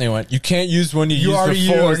all that, and they went, you can't use one you used already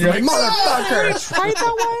before. used. And you're like, Motherfucker. Tried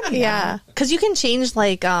that one? Yeah, because you can change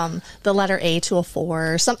like the letter A to a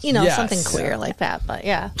 4 or something, you know, Yes. something queer like that. But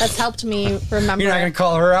yeah, that's helped me remember. You're not going to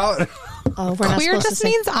call her out? Oh, we're not Queer supposed to just say.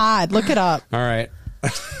 means odd. Look it up. All right.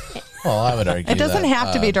 well, I would argue It doesn't that,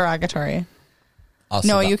 have to be derogatory. also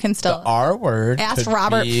No, the- you can still- the R word. Ask could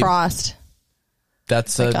Robert be- Frost.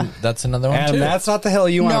 That's another one And too. that's not the hill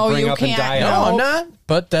you want No, to bring you up and can't. die no, on. I'm not.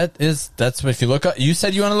 But that's what if you look up. You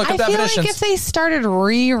said you want to look I up feel definitions. like if they started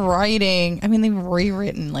rewriting, I mean, they've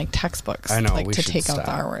rewritten like textbooks I know, like we to should take out the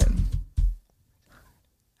stop. R word.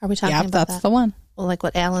 Are we talking Yeah, about that's that? the one. Well, like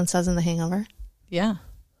what Alan says in The Hangover. Yeah.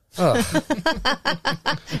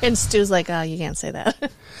 And Stu's like, you can't say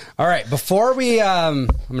that. All right. Before we, I'm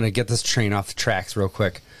going to get this train off the tracks real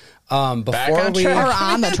quick. Before on we, track? Or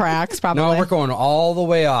on the tracks, probably. no, we're going all the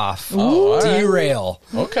way off. all right. Derail.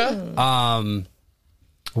 Okay.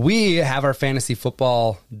 We have our fantasy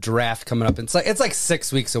football draft coming up. It's like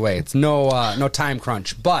 6 weeks away. It's no time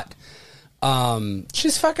crunch, but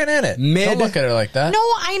She's fucking in it. Mid- Don't look at her like that. No,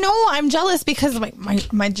 I know. I'm jealous because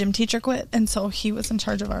my gym teacher quit, and so he was in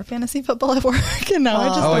charge of our fantasy football at work, and now I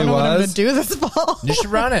just Oh, don't he know what I'm going was? to do this fall. You should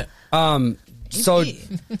run it. so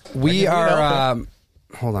we help are.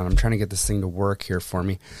 Hold on, I'm trying to get this thing to work here for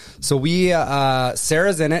me. So we,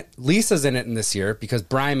 Sarah's in it, Lisa's in it in this year because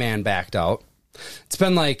Bryman backed out. It's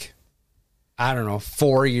been like, I don't know,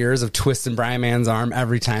 4 years of twisting Bryman's arm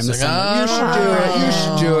every time. This like, summer. You should do it. You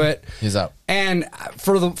should do it. He's up. And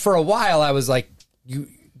for a while, I was like,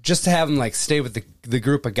 just to have him like stay with the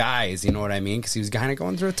group of guys, you know what I mean? Because he was kind of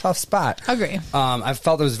going through a tough spot. Agree. I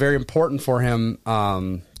felt it was very important for him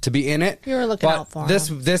to be in it. You were looking out for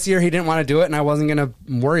him. This year he didn't want to do it, and I wasn't going to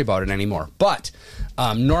worry about it anymore. But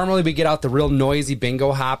normally we get out the real noisy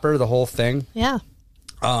bingo hopper, the whole thing. Yeah.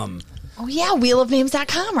 Oh yeah,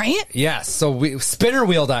 wheelofnames.com, right? Yes, so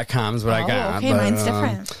spinnerwheel.com is what I got. Okay, mine's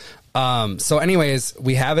different. So anyways,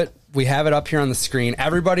 we have it up here on the screen.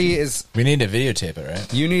 Everybody is... We need to videotape it,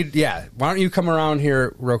 right? You need... Yeah. Why don't you come around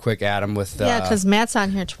here real quick, Adam, with... Yeah, because Matt's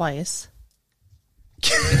on here twice.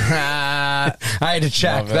 I had to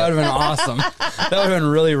check. That would have been awesome. That would have been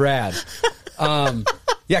really rad.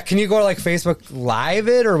 Yeah, can you go to like Facebook Live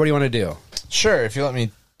it, or what do you want to do? Sure, if you let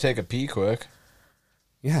me take a pee quick.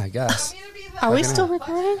 Yeah, I guess. Are we still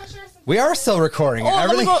recording? We are still recording. I'm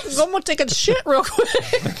going to take a shit real quick.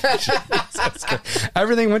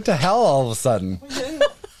 Everything went to hell all of a sudden.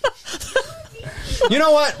 You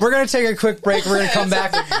know what? We're going to take a quick break. We're going to come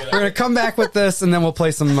back. We're going to come back with this, and then we'll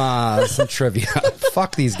play some trivia.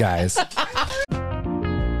 Fuck these guys.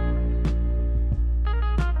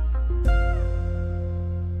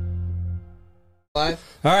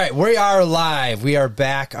 Live? All right, we are live. We are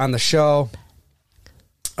back on the show.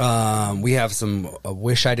 We have some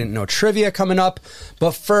Wish I Didn't Know trivia coming up.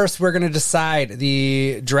 But first, we're going to decide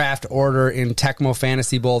the draft order in Tecmo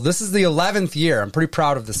Fantasy Bowl. This is the 11th year. I'm pretty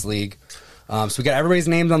proud of this league. So we got everybody's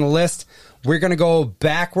names on the list. We're going to go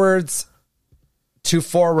backwards to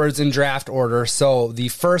forwards in draft order. So the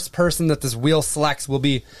first person that this wheel selects will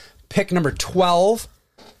be pick number 12,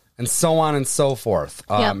 and so on and so forth,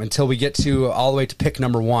 until we get to all the way to pick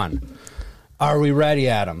number 1. Are we ready,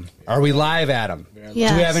 Adam? Are we live, Adam?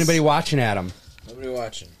 Yes. Do we have anybody watching, Adam? Nobody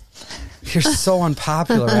watching. You're so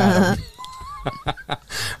unpopular, Adam.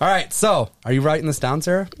 All right, so are you writing this down,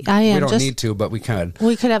 Sarah? I am. We don't need to, but we could.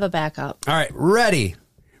 We could have a backup. All right, ready.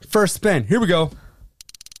 First spin. Here we go.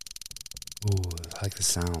 Ooh, I like the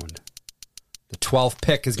sound. The 12th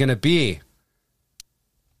pick is going to be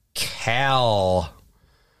Cal.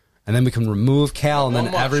 And then we can remove Cal, and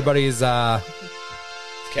then everybody's piece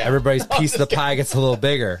of the pie gets a little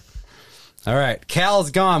bigger. All right, Cal's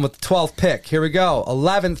gone with the 12th pick. Here we go.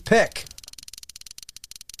 11th pick.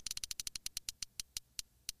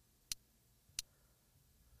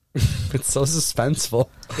 It's so suspenseful.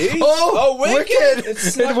 Oh, Wicked!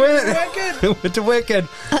 It went. It went to Wicked.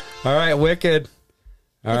 All right, Wicked.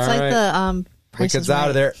 All It's right. like the Price Wicked's is out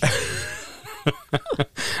of Right. there.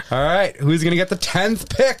 All right, who's going to get the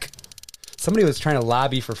 10th pick? Somebody was trying to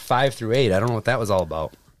lobby for 5 through 8. I don't know what that was all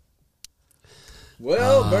about.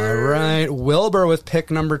 Wilbur. All right, Wilbur with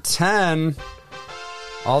pick number 10.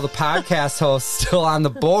 All the podcast hosts still on the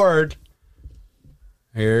board.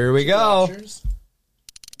 Here we go.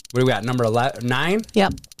 What do we got? Number 9?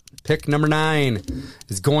 Yep. Pick number 9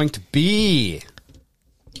 is going to be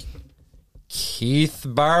Keith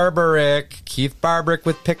Barbarick. Keith Barbarick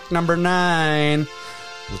with pick number 9.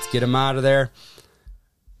 Let's get him out of there.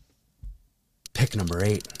 Pick number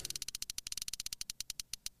 8.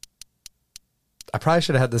 I probably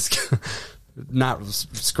should have had this not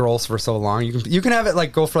scrolls for so long. You can have it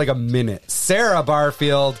like go for like a minute. Sarah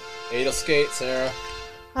Barfield. 8'll skate, Sarah.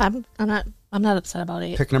 I'm not upset about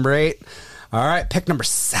 8. Pick number 8. All right, pick number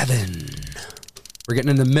 7. We're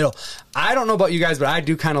getting in the middle. I don't know about you guys, but I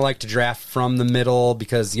do kind of like to draft from the middle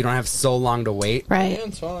because you don't have so long to wait. Right.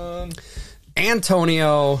 Antoine.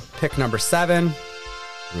 Antonio, pick number 7.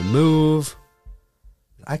 Remove.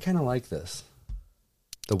 I kind of like this.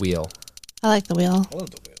 The wheel. I like the wheel. I love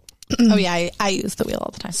the wheel. Oh yeah, I use the wheel all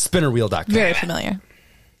the time. Spinnerwheel.com. Very familiar.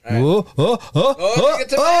 Oh, look at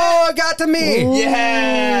the it got to me.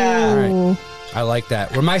 Yeah! All right. I like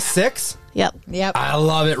that. Were my 6? Yep. Yep. I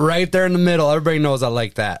love it. Right there in the middle. Everybody knows I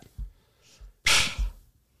like that.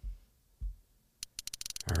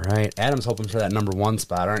 All right. Adam's hoping for that number 1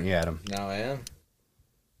 spot, aren't you, Adam? Now I am.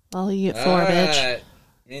 Well, you get 4, bitch. Right.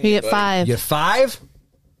 You get 5. You get 5?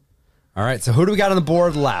 All right. So who do we got on the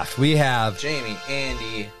board left? We have Jamie,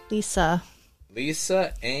 Andy, Lisa.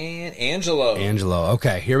 Lisa, and Angelo. Angelo.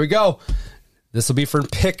 Okay. Here we go. This will be for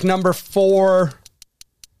pick number 4.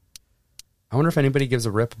 I wonder if anybody gives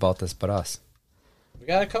a rip about this but us. We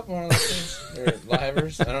got a couple more listeners or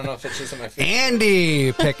livers. I don't know if it's just on my face.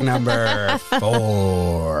 Andy, pick number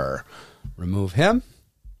 4. Remove him.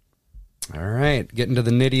 All right, getting to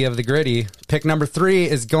the nitty of the gritty. Pick number 3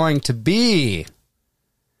 is going to be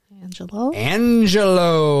Angelo.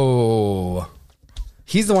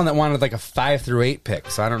 He's the one that wanted like a 5 through 8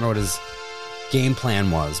 pick, so I don't know what his game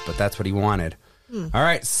plan was, but that's what he wanted. All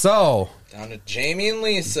right, so Down to Jamie and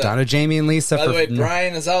Lisa. down to Jamie and Lisa. By the way,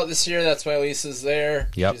 Brian is out this year. That's why Lisa's there.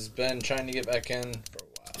 Yep. She's been trying to get back in for a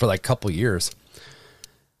while. for like a couple years.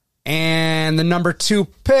 And the number 2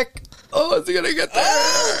 pick. Oh, is he going to get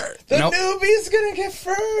there? The Nope. newbie's gonna get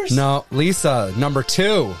first. No, Lisa, number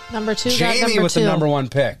 2. Number 2 got Jamie number with 2. the number 1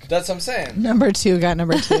 pick. That's what I'm saying. Number 2 got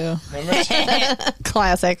number 2. Number 2.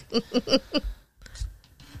 Classic.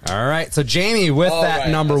 All right, so Jamie with All that right,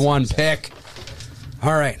 number that's 1 what I'm pick.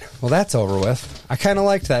 All right, well, that's over with. I kind of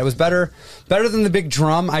liked that. It was better than the big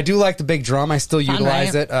drum. I do like the big drum. I still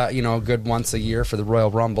utilize right? it, a good once a year for the Royal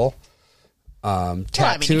Rumble. Tattoo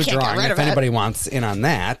you can't get drawing. rid If of it. anybody wants in on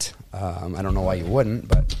that, I don't know why you wouldn't.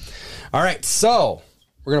 But all right, so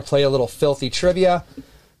we're gonna play a little filthy trivia.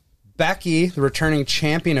 Becky, the returning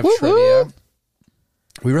champion of trivia.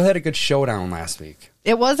 We really had a good showdown last week.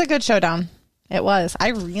 It was a good showdown. It was. I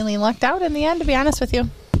really lucked out in the end, to be honest with you.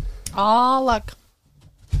 All luck.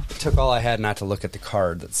 It took all I had not to look at the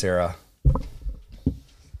card that Sarah.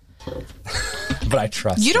 But I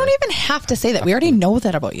trust You her. don't even have to say that. We already know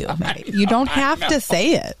that about you, Maddie. You don't have to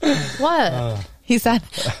say it. What? He said,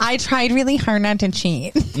 I tried really hard not to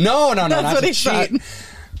cheat. No, That's not what to he said.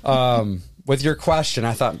 cheat. With your question,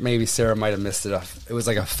 I thought maybe Sarah might have missed it. It was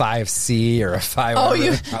like a 5C or a 5. Oh, whatever. you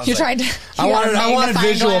I was you like- tried to. I you got a wanted magnifying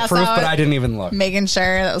visual glass proof, out, but I didn't even look. making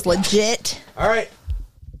sure that was legit. All right.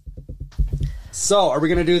 So, are we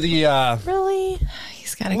going to do the... Really?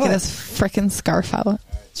 He's got to What? get his freaking scarf out.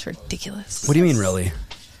 It's ridiculous. What do you mean, really?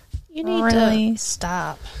 You need Really? to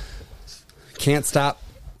stop. Can't stop,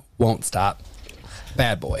 won't stop.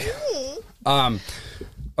 Bad boy.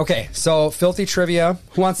 Okay, so filthy trivia.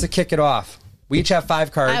 Who wants to kick it off? We each have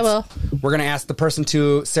 5 cards. I will. We're going to ask the person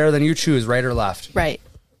to... Sarah, then you choose right or left. Right.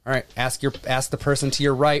 All right, ask the person to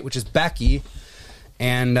your right, which is Becky.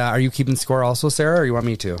 And are you keeping score also, Sarah, or you want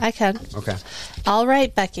me to? I can. Okay. All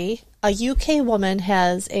right, Becky. A UK woman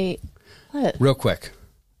has a... What? Real quick.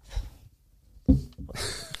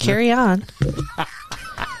 Carry on.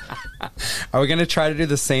 Are we going to try to do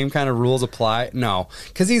the same kind of rules apply? No,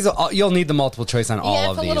 because you'll need the multiple choice on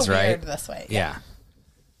all of these, right? this way. Yeah.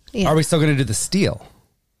 Yeah. Are we still going to do the steal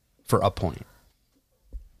for a point?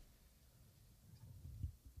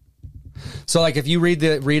 So, like, if you read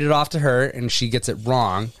it off to her and she gets it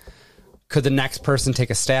wrong, could the next person take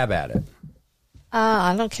a stab at it?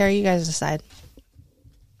 I don't care. You guys decide.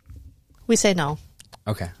 We say no.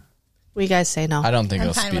 Okay. We guys say no. I don't think I'm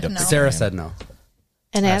it'll fine speed with up. no. the Sarah game. said no.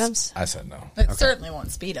 And Adams? I said no. It certainly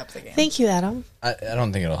won't speed up the game. Thank you, Adam. I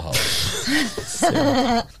don't think it'll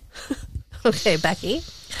help. Okay, Becky.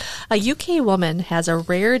 A UK woman has a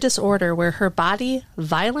rare disorder where her body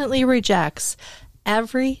violently rejects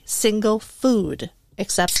every single food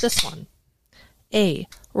except this one. A.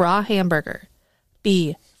 Raw hamburger.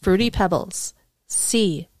 B. Fruity Pebbles.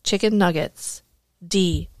 C. Chicken nuggets.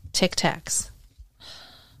 D. Tic Tacs.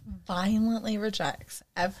 Violently rejects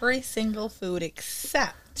every single food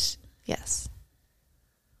except. Yes.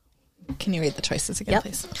 Can you read the choices again, Yep.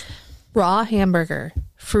 please? Raw hamburger.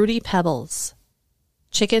 Fruity Pebbles.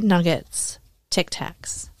 Chicken nuggets. Tic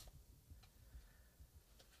Tacs.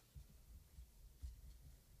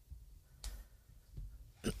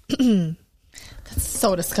 That's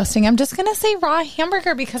so disgusting. I'm just gonna say raw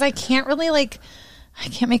hamburger because I can't really I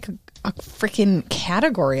can't make a freaking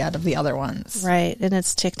category out of the other ones. Right, and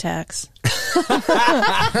it's Tic Tacs.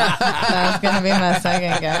 That was gonna be my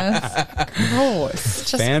second guess.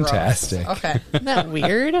 Gross. Just Fantastic. gross. Okay. Isn't that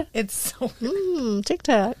weird? It's so Tic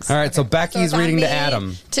Tacs. All right, so Becky's it's on reading me to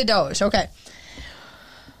Adam. To Doge. Okay.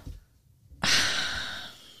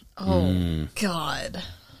 Oh God.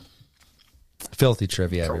 Filthy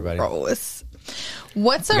trivia, everybody. Gross.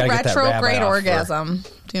 What's a We gotta get that rabbit retrograde off orgasm?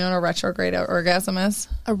 Do you know what a retrograde orgasm is?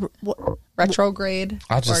 Retrograde.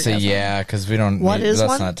 I'll just say orgasm. yeah, because we don't. What is let's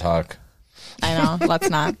one? not talk. I know. Let's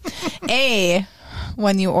not. A,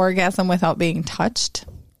 when you orgasm without being touched.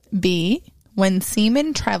 B, when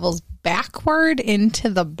semen travels backward into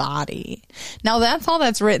the body. Now that's all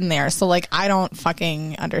that's written there. So I don't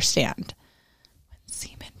fucking understand. When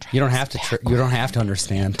semen travels You don't have to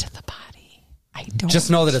understand. to the body. I don't. Just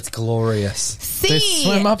know that it's glorious. C. They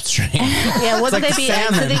swim upstream Yeah, wouldn't like they be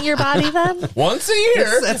salmon. exiting your body then? once a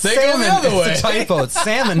year. That's They go the other way. It's a typo. It's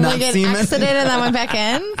salmon, not Like it semen. exited and then went back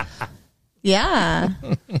in? Yeah.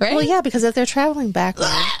 Right? Well, yeah, because if they're traveling backward.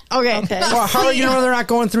 Okay. Well, how do you know they're not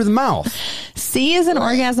going through the mouth? C is an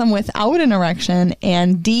orgasm without an erection,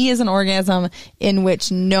 and D is an orgasm in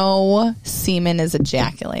which no semen is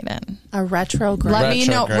ejaculated. A retrograde. Let me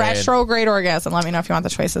know. Retrograde. Retrograde orgasm. Let me know if you want the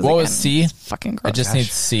choices What again. was C? It's fucking gross. I just need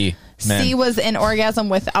C. Man. C was an orgasm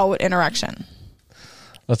without an erection.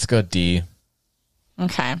 Let's go D.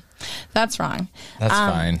 Okay. That's wrong. That's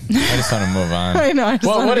fine. I just want to move on. I know. I just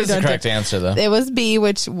wanna What be is the done correct too. answer, though? It was B,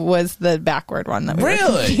 which was the backward one that we were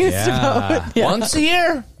confused about. Yeah. Once a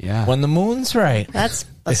year. Yeah. When the moon's right. That's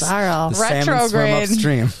bizarro. The salmon swim Retrograde.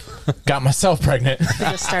 upstream. Got myself pregnant. We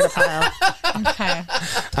just start a pile. Okay.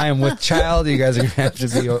 I am with child. You guys are going to have to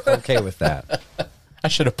be okay with that. I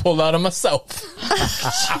should have pulled out of myself.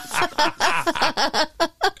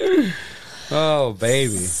 Oh,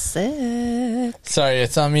 baby. Sick. Sorry,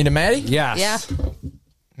 it's on me to Maddie? Yes. Yeah.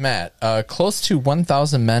 Matt, close to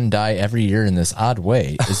 1,000 men die every year in this odd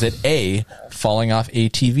way. Is it A, falling off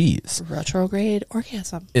ATVs? Retrograde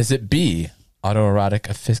orgasm. Is it B, autoerotic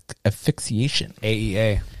asphyxiation?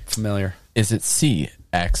 AEA. Familiar. Is it C,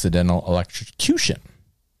 accidental electrocution?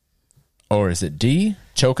 Or is it D,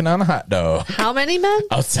 choking on a hot dog? How many men?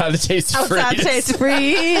 Outside of taste free. Outside taste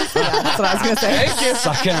free. Yeah, that's what I was going to say. Thank you.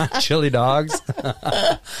 Sucking on chili dogs.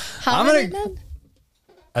 How I'm many gonna- men?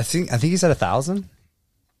 I think you said 1,000.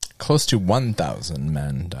 Close to 1,000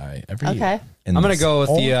 men die every year. Okay. in I'm going to this go with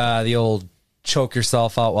whole- the old choke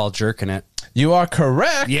yourself out while jerking it. You are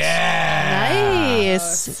correct. Yeah.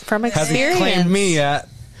 Nice. From Hasn't experience. claimed me yet.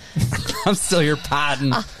 I'm still here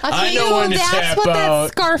potting. I know when to that's tap what out.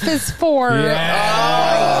 that scarf is for.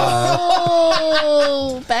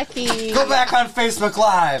 Oh, Becky. Go back on Facebook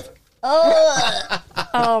Live.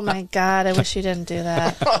 Oh my God. I wish you didn't do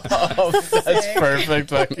that. That's perfect,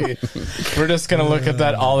 Becky. We're just going to look at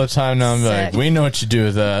that all the time now and be like, Sick. we know what you do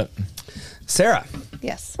with that. Sarah,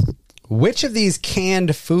 Yes. which of these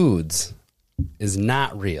canned foods is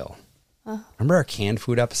not real? Remember our canned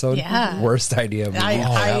food episode? Yeah. Worst idea we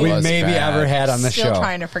that we was maybe bad. ever had on the Still show.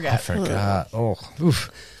 trying to forget. Forgot. Oh, oof.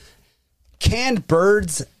 Canned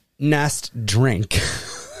bird's nest drink.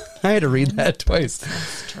 I had to read that twice.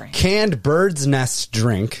 Drink. Canned bird's nest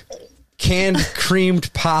drink. Canned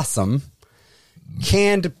creamed possum.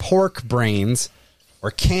 Canned pork brains.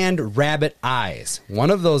 Or canned rabbit eyes.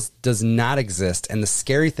 One of those does not exist. And the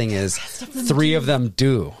scary thing is, three of them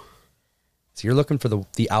do. So you're looking for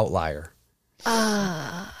the outlier.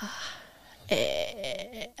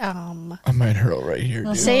 I might hurl right here,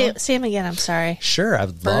 dude. Say him again. I'm sorry. Sure, I'd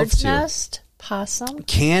love Bird's to. nest, possum.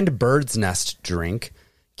 Canned bird's nest drink,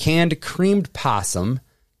 canned creamed possum,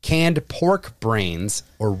 canned pork brains,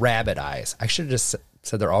 or rabbit eyes. I should have just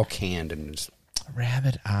said they're all canned and just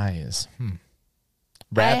Rabbit eyes.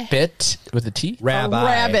 Rabbit with a T? rabbi.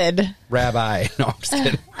 Rabid. Rabbi. No, I'm just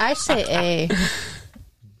kidding. I say A.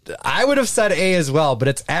 I would have said A as well, but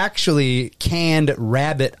it's actually canned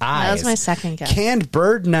rabbit eyes. That was my second guess. Canned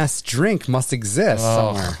bird nest drink must exist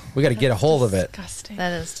somewhere. We got to get a hold of it. Disgusting.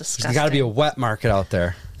 That is disgusting. There's got to be a wet market out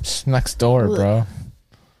there. It's next door, bro.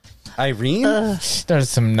 Irene? There's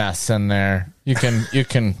some nests in there. You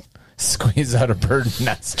can squeeze out a bird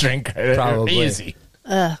nest drink. Probably. Easy.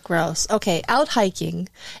 Ugh, gross. Okay, out hiking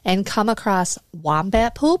and come across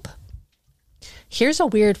wombat poop. Here's a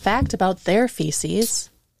weird fact about their feces.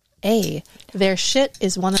 A, their shit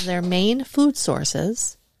is one of their main food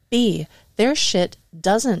sources. B, their shit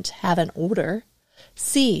doesn't have an odor.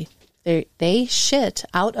 C, they shit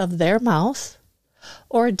out of their mouth.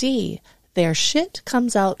 Or D, their shit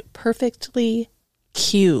comes out perfectly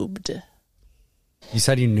cubed. You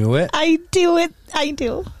said you knew it? I do it. I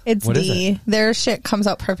do. It's What is D. Their shit comes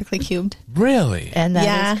out perfectly cubed. Really? And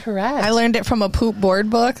that is correct. I learned it from a poop board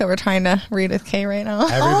book that we're trying to read with Kay right now.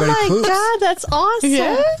 Everybody Oh my poops. God, that's awesome.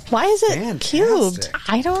 Yeah. Why is it Fantastic. cubed?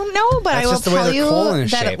 I don't know, but That's I will just the way tell their you colon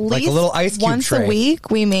is that shaped, at like a least little ice cube once tray. a week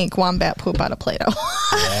we make wombat poop out of Play-Doh.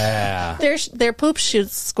 Yeah. Their poop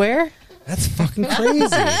shoots square. That's fucking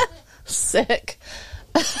crazy. Sick.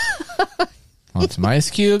 Want some ice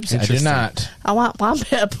cubes? I do Interesting. not. I want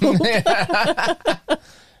wombat poop. That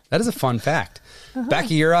is a fun fact.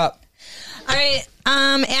 Becky, you're up. All right,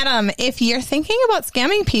 Adam, if you're thinking about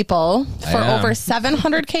scamming people for I am. over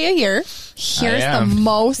 $700K a year, here's I the am.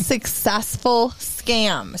 most successful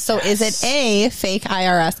scam. So is it A, fake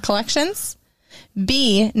IRS collections,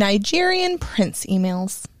 B, Nigerian prince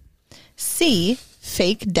emails, C,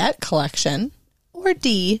 fake debt collection, or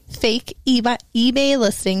D, fake eBay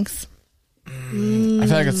listings? I feel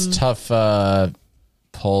like it's a tough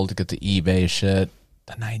pull to get the eBay shit.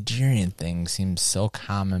 The Nigerian thing seems so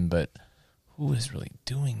common, but who is really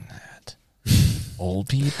doing that? Old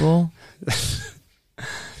people?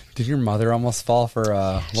 Did your mother almost fall for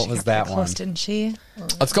what was that one? Close, didn't she?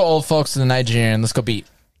 Let's go old folks to the Nigerian. Let's go beat.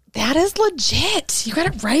 That is legit. You got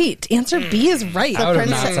it right. Answer B is right. I would have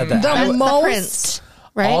not said that. The The most prince,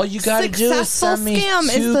 right? All you got to do is successful send me scam is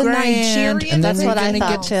 $2,000, the Nigerian- and then That's we're what I gonna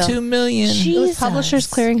thought, get too. $2 million. It was Publishers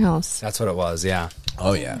Clearinghouse. That's what it was, yeah.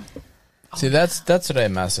 Oh yeah. See, that's what I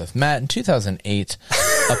mess with. Matt, in 2008,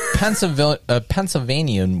 a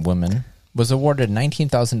Pennsylvania woman was awarded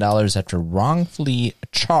 $19,000 after wrongfully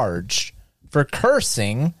charged for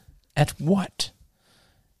cursing at what?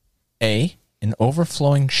 A, an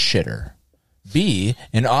overflowing shitter. B,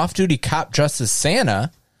 an off-duty cop dressed as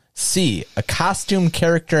Santa. C, a costume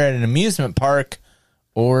character at an amusement park.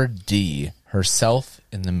 Or D, herself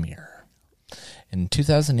in the mirror. In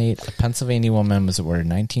 2008, a Pennsylvania woman was awarded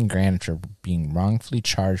 $19,000 after being wrongfully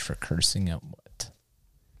charged for cursing at what?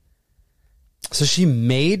 So she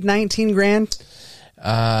made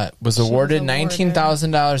 $19,000. Was awarded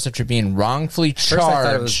 $19,000 after being wrongfully First, I thought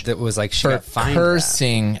charged it was like she for got fined.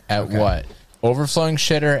 cursing at what? Overflowing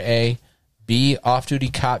shitter, A. B, off-duty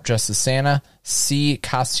cop dressed as Santa. C,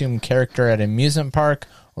 costume character at amusement park.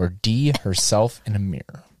 Or D, herself in a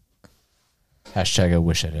mirror. Hashtag I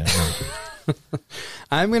wish I didn't know.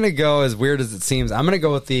 I'm gonna go, as weird as it seems, I'm gonna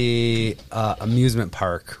go with the amusement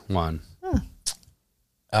park one.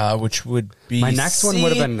 Which would be My next one C.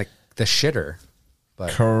 would have been the shitter.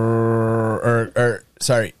 But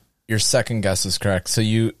Sorry, your second guess is correct. So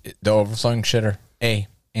the overflowing shitter. A.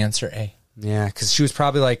 Answer A. yeah, because she was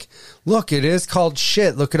probably like, "Look, it is called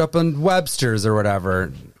shit. Look it up on Webster's or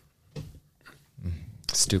whatever."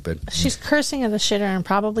 Stupid. She's cursing at the shitter, and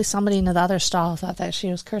probably somebody in the other stall thought that she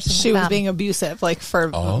was cursing. She at was them. being abusive, like for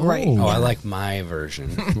right. Oh, I like my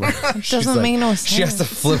version. It doesn't make no She has to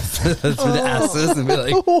sense. flip through the S's and be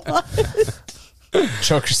like,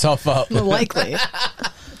 Choke yourself up. Likely.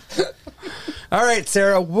 all right,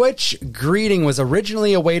 Sarah, which greeting was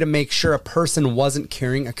originally a way to make sure a person wasn't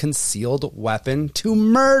carrying a concealed weapon to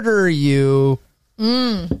murder you?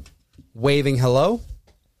 Waving hello,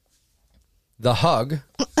 the hug,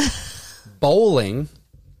 bowling,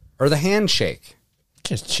 or the handshake?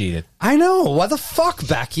 Just cheated. I know. What the fuck,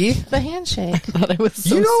 Becky? The handshake. Thought it was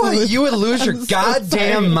so You know what? smooth. You would lose your I'm so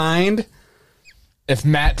goddamn sorry. mind. If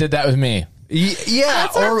Matt did that with me. Yeah,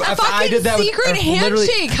 or if I did that secret with literally-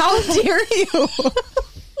 handshake. How dare you?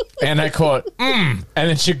 And I quote, and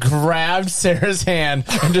then she grabbed Sarah's hand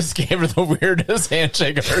and just gave her the weirdest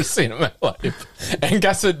handshake I've ever seen in my life. And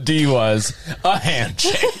guess what D was? A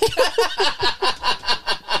handshake.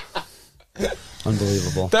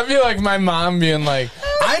 Unbelievable. That'd be like my mom being like,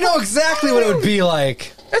 I know exactly what it would be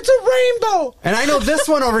like. it's a rainbow. And I know this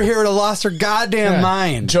one over here would have lost her goddamn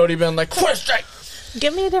mind. Jody being like, question.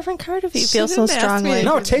 Give me a different card if you She feel so didn't ask me strongly. to-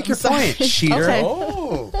 No, take your sorry. point, cheater. Okay.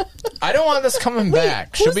 Oh. I don't want this coming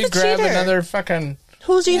back. Should who's we the grab cheater? another fucking...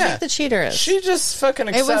 Who do you Yeah. think the cheater is? She just fucking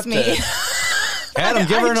It accepted. was me. Adam,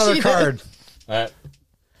 give her I another cheated. card. All right.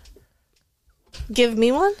 Give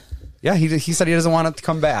me one? Yeah, he said he doesn't want it to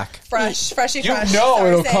come back. Freshie You know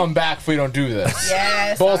it'll come back if we don't do this.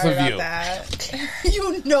 Yes, Both of you.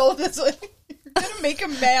 You know this one. You're gonna make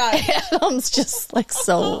him mad. Adam's just like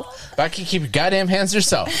so. Becky, keep your goddamn hands to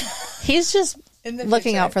yourself. He's just In the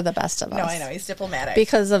looking future. out for the best of us. No, I know he's diplomatic.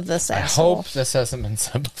 Because of this I asshole. hope this hasn't been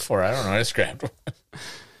said before. I don't know. I just grabbed one.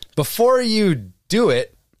 Before you do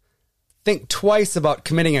it, think twice about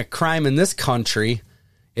committing a crime in this country.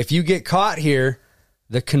 If you get caught here,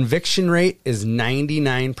 the conviction rate is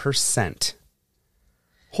 99%.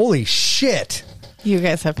 Holy shit. You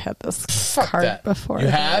guys have had this card that. before. You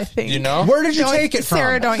I have? think. You know? Where did you take it from?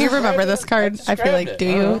 Sarah, don't you remember this card? I feel like, do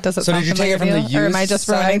you? Does it So sound did you take it from familiar the to you? Or am I used just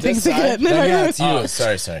side? ruining things This side? again? Yeah, it's Oh,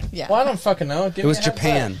 used. sorry. Yeah. Well, I don't fucking know. Give It me was a heads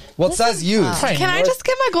Japan. up. Well, it says used. Fine, Can I North- just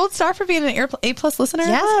get my gold star for being an A+ listener?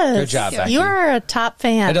 Yes. Good job, Becky. You are a top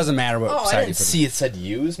fan. It doesn't matter what Oh, I side you didn't put see it said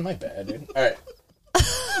use. My bad, dude. All right.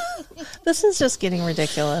 This is just getting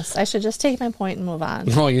ridiculous. I should just take my point and move on.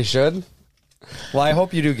 it. Well, you should. Well, I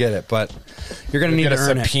hope you do get it, but you're going to need Get to a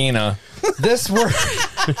earn it. subpoena. This word,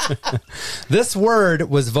 this word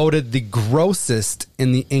was voted the grossest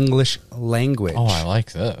in the English language. Oh, I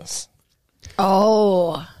like this.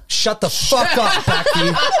 Oh. Shut the fuck up, Becky.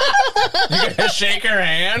 You gonna shake her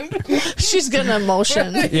hand? She's gonna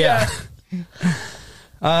emotion. Yeah.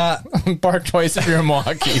 Bark twice if you're in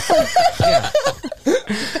Milwaukee.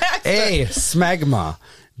 A, smegma.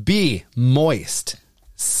 B, moist.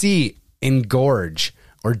 C, engorge.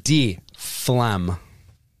 Or D, phlegm.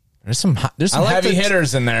 There's some I like heavy the-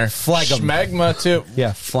 hitters in there. Phlegm. Schmegma too.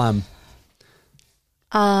 Yeah, phlegm.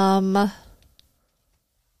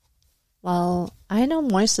 Well, I know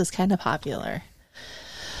moist is kind of popular.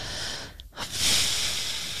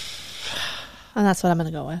 And that's what I'm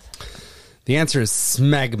going to go with. The answer is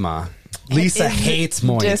smegma. Lisa hates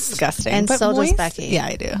moist. Disgusting. And But so does moist? Becky. Yeah,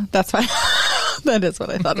 I do. That's why. That is what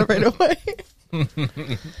I thought of right away.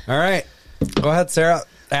 All right. Go ahead, Sarah.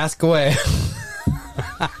 Ask away.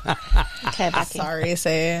 Okay, Becky. Sorry,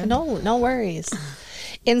 say. No worries.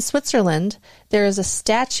 In Switzerland, there is a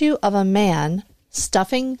statue of a man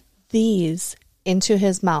stuffing these into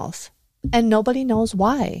his mouth, and nobody knows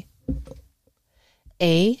why.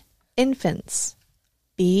 A. Infants.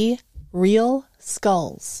 B. Real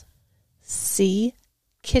skulls. C.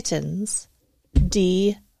 Kittens.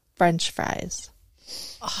 D. French fries.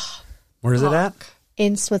 Where is it at?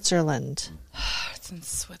 In Switzerland. It's in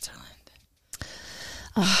Switzerland.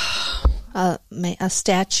 A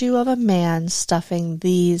statue of a man stuffing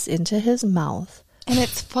these into his mouth. And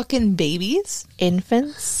it's fucking babies,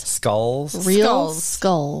 Infants. Skulls. Real Skulls.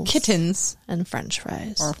 skulls. kittens, And French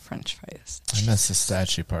fries. or French fries. I missed the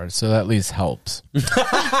statue part, so that at least helps. Yeah,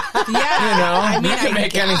 I mean, you can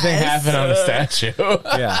make anything happen on a statue.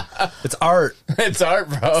 Yeah. It's art. It's art,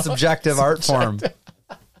 bro. Subjective art form.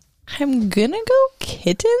 I'm gonna go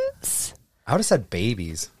kittens. I would have said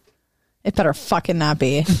babies. It better fucking not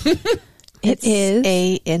be. It is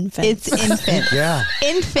A. Infant. It's infants. Yeah.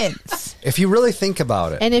 Infants. If you really think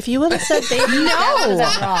about it. And if you would have said baby, No,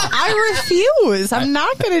 I refuse. I'm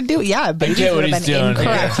not gonna do it. Yeah, babies get what would have he's been doing.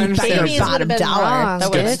 incorrect. Yeah. You bet your Babies would have bottom been dollar. wrong.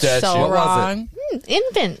 That Good was statue. so What was it? wrong.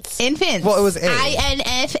 infants. Infants. Well, it was A.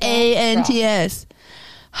 INFANTS.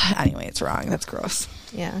 Anyway, it's wrong. That's gross.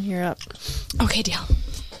 Yeah, you're up. Okay, deal.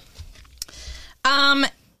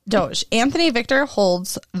 Doge. Anthony Victor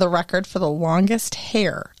holds the record for the longest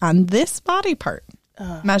hair on this body part,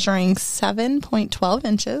 measuring 7.12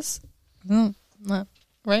 inches. Right?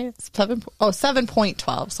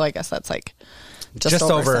 7.12. So I guess that's like just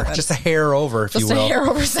over 7. Just a hair over, if Just you will. a hair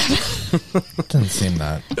over 7. Doesn't seem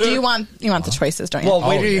that. Do you want the choices, don't you? Well,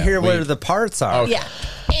 wait Oh, till you yeah, hear where wait. the parts are. yeah.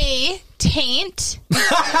 A, taint.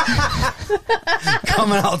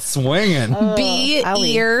 Coming out swinging. B, owie.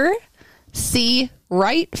 ear. C,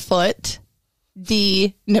 right foot.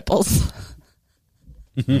 D, nipples.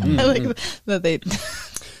 I like that they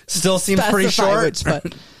Still seems pretty specify short. which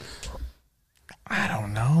foot. I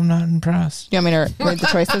don't know. I'm not impressed. You want me to read the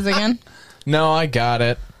choices again? No, I got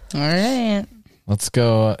it. All right. Let's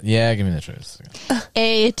go. Yeah, give me the choice.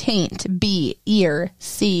 A, taint. B, ear.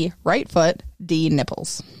 C, right foot. D,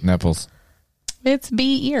 nipples. Nipples. It's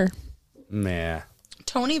B, ear. Nah.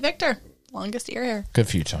 Tony Victor, longest ear hair. Good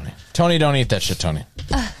for you, Tony. Tony, don't eat that shit, Tony.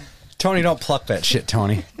 Tony, don't pluck that shit,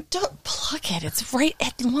 Tony. Don't pluck it. It's right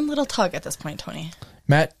at one little tug at this point, Tony.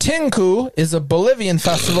 Matt, Tinku is a Bolivian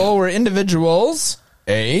festival where individuals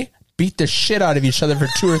A, beat the shit out of each other for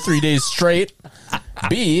 2 or 3 days straight.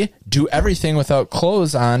 B, do everything without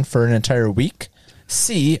clothes on for an entire week.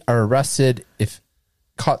 C, are arrested if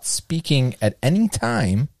caught speaking at any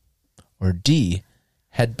time. Or D,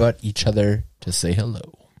 headbutt each other to say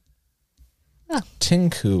hello.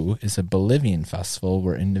 Tinku is a Bolivian festival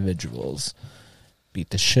where individuals beat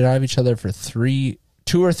the shit out of each other for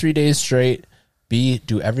 2 or 3 days straight. B,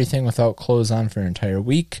 do everything without clothes on for an entire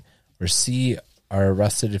week. Or C, are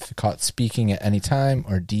arrested if caught speaking at any time.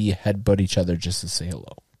 Or D, headbutt each other just to say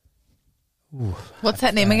hello. What's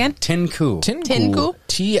that name again? Tinku. Tinku?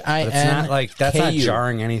 T-I-N. It's not like, that's not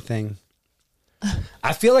jarring anything.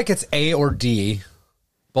 I feel like it's A or D,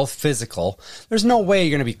 both physical. There's no way you're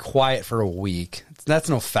going to be quiet for a week. That's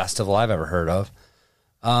no festival I've ever heard of.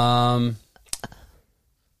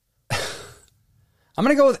 I'm going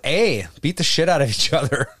to go with A. Beat the shit out of each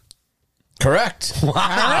other. Correct. Wow.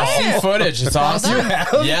 I see footage. It's awesome.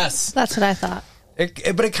 Yes. That's what I thought.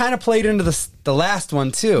 But it kind of played into the last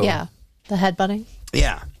one, too. Yeah. The headbutting.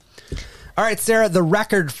 Yeah. All right, Sarah, the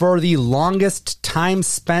record for the longest time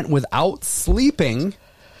spent without sleeping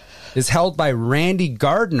is held by Randy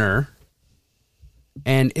Gardner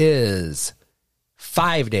and is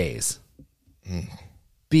 5 days.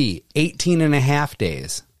 B, 18 and a half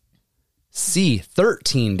days. C,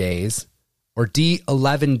 13 days. Or D,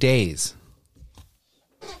 11 days.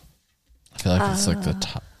 I feel like it's like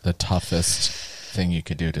the toughest thing you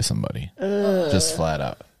could do to somebody. Just flat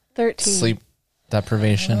out. 13. Sleep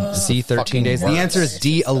deprivation. C, 13 days. The answer is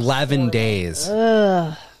D, 11 days.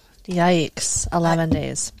 Yikes. 11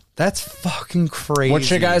 days. That's fucking crazy. What's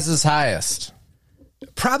your guys' highest?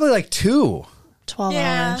 Probably like 2. 12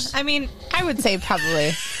 Yeah. hours. I mean, I would say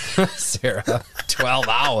probably. Sarah, 12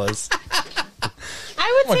 hours.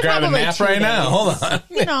 I would say Grab a probably nap 2 right now. days. Hold on.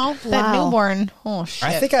 You know, that Wow. newborn. Oh, shit.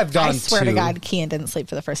 I think I've gone I swear to 2. God, Kian didn't sleep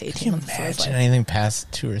for the first 18 months of his Imagine life. anything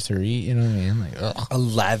past 2 or 3. You know what I mean? Like, ugh.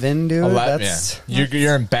 11, dude. 11, That's yeah.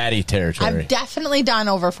 You're in baddie territory. I've definitely done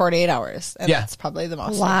over 48 hours. And Yeah. that's probably the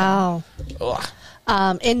most. Wow. Ugh.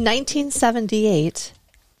 In 1978,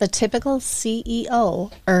 the typical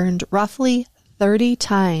CEO earned roughly 30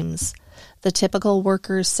 times the typical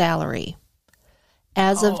worker's salary.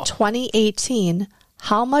 As of 2018,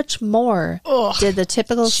 How much more did the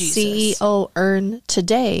typical Jesus. CEO earn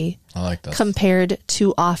today I like this. compared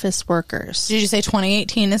to office workers? Did you say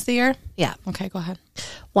 2018 is the year? Yeah. Okay, go ahead.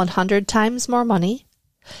 100 times more money,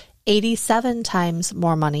 87 times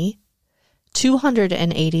more money,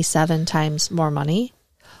 287 times more money,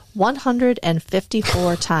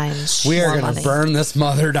 154 times We are more going to money. burn this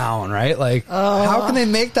mother down, right? Like, how can they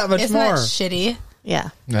make that much Isn't more? that shitty? Yeah.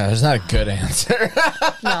 No, there's not a good answer.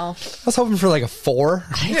 No. I was hoping for like a 4.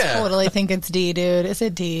 I totally think it's D, dude. Is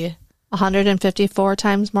it D? 154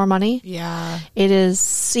 times more money. Yeah. It is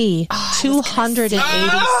C.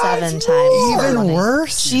 287 times more Even money.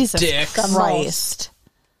 worse? Jesus The Christ.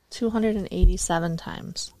 287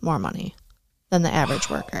 times more money than the average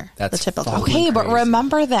worker. That's the typical. fucking Okay, but crazy.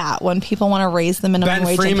 remember that when people want to raise the minimum Ben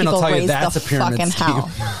wage Freeman and will people tell you raise that's the a pyramid fucking scheme.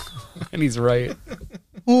 hell. And he's right.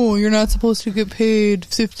 Oh, you're not supposed to get paid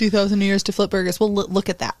 50,000 a year to flip burgers. Well, look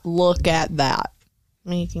at that. Look at that. I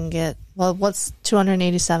mean, you can get, well, what's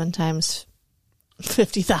 287 times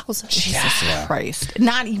 50,000? Jesus Christ.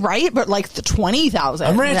 Not right, but like the 20,000.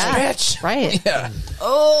 I'm rich, Yeah. bitch. Right. Yeah.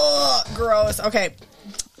 Oh, gross. Okay.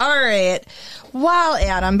 All right. While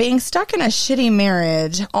Adam, being stuck in a shitty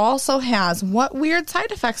marriage also has what weird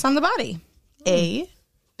side effects on the body? A,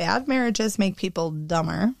 bad marriages make people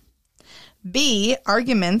dumber. B,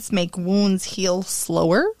 arguments make wounds heal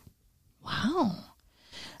slower. Wow.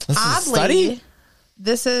 This is a study?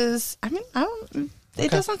 This is, I mean, I don't, it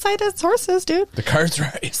doesn't cite its sources, dude. The card's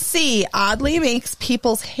right. C, oddly makes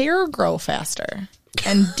people's hair grow faster.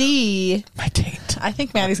 And D, My taint. I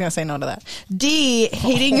think Maddie's going to say no to that. D,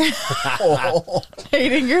 hating your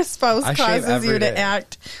spouse I shave causes every you to day.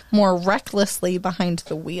 act more recklessly behind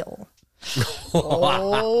the wheel.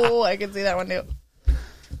 Oh, I can see that one too.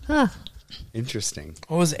 Interesting.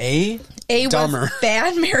 What was A? A Dumber. was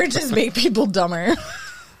bad marriages make people dumber.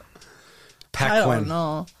 I don't Pequin.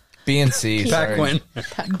 know. B and C. sorry.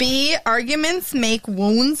 Pequin. B, arguments make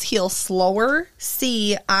wounds heal slower.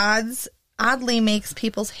 C, oddly makes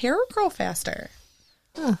people's hair grow faster.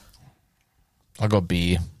 I'll go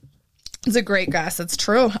B. It's a great guess. It's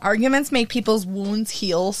true. Arguments make people's wounds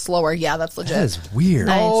heal slower. Yeah, that's legit. That is weird.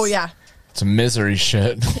 Nice. Oh, yeah. It's a misery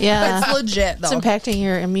shit. Yeah. It's legit, It's though. impacting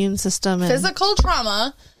your immune system. And Physical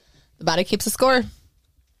trauma, the body keeps a score.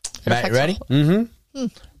 Matt, you ready? Mm-hmm.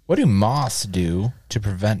 What do moths do to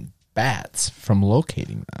prevent bats from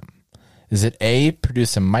locating them? Is it A,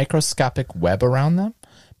 produce a microscopic web around them?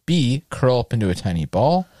 B, curl up into a tiny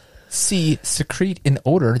ball? C, secrete an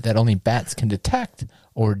odor that only bats can detect?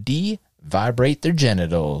 Or D, vibrate their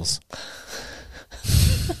genitals?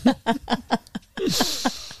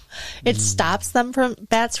 it stops them from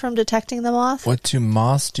bats from detecting the moth. What do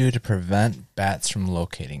moths do to prevent bats from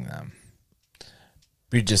locating them?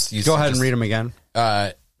 We just Go ahead and read them again.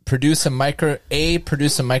 Produce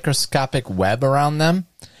a microscopic web around them.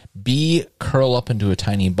 B, curl up into a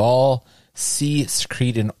tiny ball. C,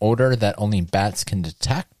 secrete an odor that only bats can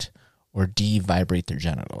detect. Or D, vibrate their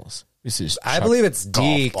genitals. This is I believe it's D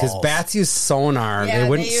golf because balls. bats use sonar. Yeah, they they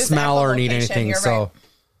wouldn't use smell or need echolocation. anything. You're So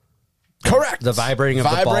right. Correct. the vibrating of the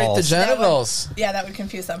Vibrate balls. the genitals. Yeah, that would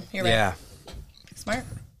confuse them. You're right. Yeah. Smart.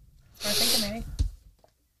 Smart thinking, Manny.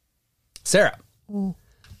 Sarah.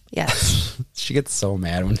 Yes. She gets so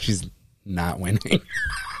mad when she's not winning.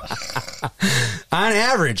 On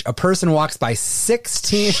average, a person walks by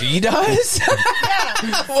 16. She does?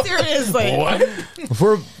 Seriously. What?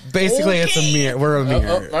 We're basically, it's a mirror. We're a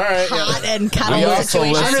mirror. All right. Hot and We cuddle also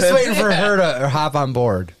situation. I'm just listen. waiting for her to hop on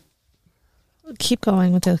board. Keep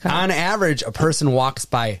going with the comment. On average, a person walks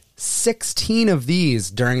by 16 of these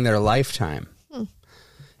during their lifetime.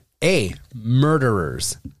 A,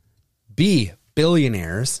 murderers. B,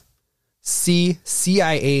 billionaires. C,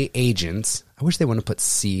 CIA agents. I wish they wouldn't put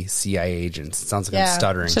C, CIA agents. It sounds like I'm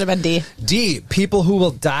stuttering. Should have been D. D, people who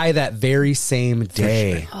will die that very same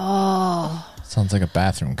day. Sounds like a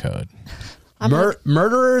bathroom code.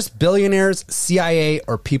 Murderers, billionaires, CIA,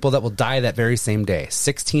 or people that will die that very same day.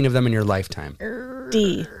 16 of them in your lifetime.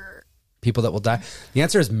 D. People that will die. The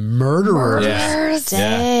answer is murderers. Yeah.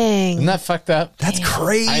 Dang. Isn't that fucked up? That's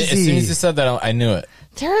crazy. As soon as you said that, I knew it.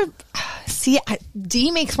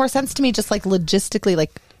 D makes more sense to me, just like logistically,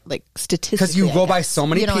 like statistically. Because you I go by guess. so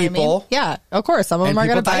many You know what I mean? people. Yeah, of course. Some of And them are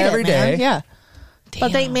going to people die die every every day. day. Yeah.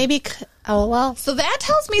 But they maybe, oh, well. So that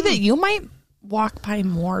tells me that you might walk by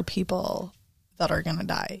more people that are going to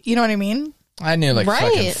die. You know what I mean? I knew like Right,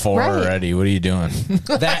 fucking 4 right. already. What are you doing?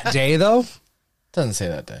 That day, though, Doesn't say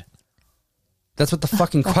that day. that's what the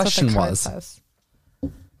fucking That's what the question card was. says.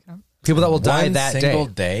 People that will die One that single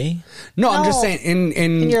day. day? No, I'm just No. saying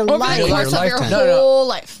in your Over life. the course of your lifetime. whole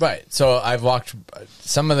life. Right. So I've walked,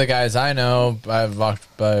 some of the guys I know, I've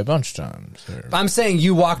walked by a bunch of times. I'm saying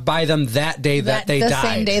you walked by them that day that they the died.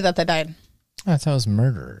 same day that they died. I thought it was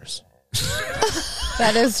murderers.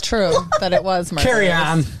 That is true. That it was murder. Carry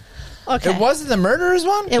on. Okay. It wasn't the murderers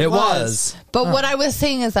one? It It was. was. But what I was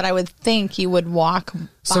saying is that I would think you would walk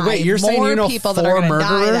So by wait, you're more saying you know people that 4 are going to die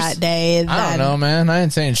murderers? that day than I don't know, man. I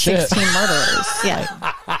ain't saying shit. 16 murderers. Yeah.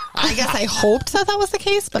 I guess I hoped that was the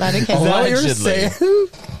case, but I didn't care. Is that what you were Allegedly. saying?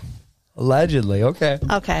 Allegedly. Okay.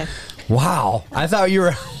 Okay. Wow. I thought you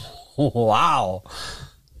were. Wow.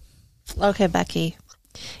 Okay, Becky.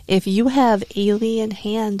 If you have alien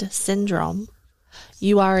hand syndrome,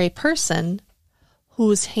 you are a person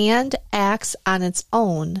whose hand acts on its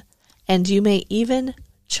own, and you may even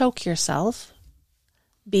choke yourself.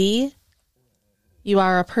 B, you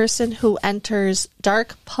are a person who enters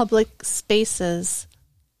dark public spaces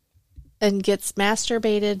and gets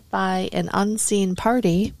masturbated by an unseen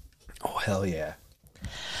party. Oh, hell yeah.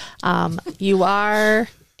 You are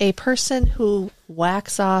a person who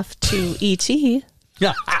whacks off to E.T.,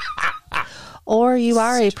 or you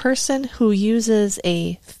are a person who uses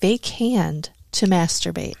a fake hand to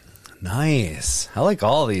masturbate. Nice. I like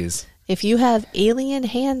all these. If you have alien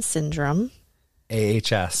hand syndrome,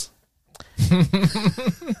 AHS.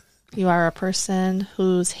 you are a person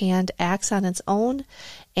whose hand acts on its own,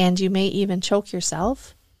 and you may even choke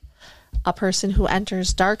yourself. A person who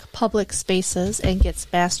enters dark public spaces and gets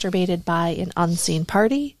masturbated by an unseen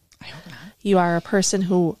party. I hope not. You are a person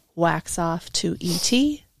who whacks off to ET,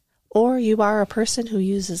 or you are a person who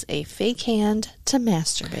uses a fake hand to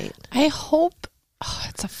masturbate. I hope. Oh,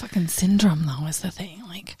 it's a fucking syndrome, though, is the thing.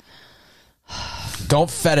 Like, Don't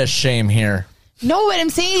fetish shame here. no, what I'm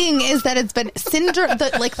saying is that it's been syndrome.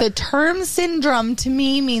 The term syndrome to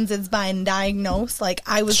me means it's been diagnosed. Like,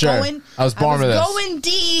 I was Sure. going. I was born with this. going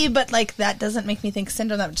D, but like that doesn't make me think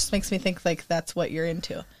syndrome. That just makes me think like that's what you're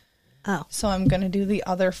into. Oh, So I'm gonna do the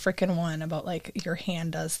other freaking one about like your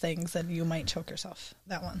hand does things and you might choke yourself.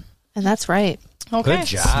 That one. and that's right. Okay. Good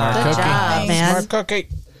job. Smart Good cookie. job, man. Smart cookie.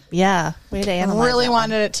 Yeah, way to I analyze really that one.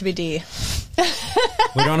 wanted it to be D.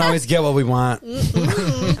 We don't always get what we want. All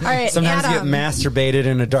right. Sometimes you get Adam. masturbated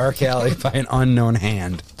in a dark alley by an unknown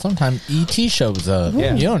hand. Sometimes E.T. shows up.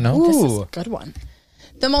 Yeah. You don't know. This is Ooh. a good one.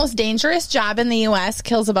 The most dangerous job in the U.S.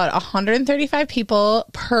 kills about 135 people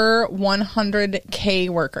per 100K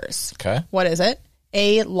workers. Okay. What is it?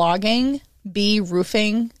 A, logging, B,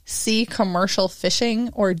 roofing, C, commercial fishing,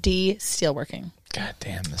 or D, steelworking? God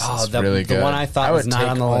damn, this Oh, is the- really the good. one I thought was would not take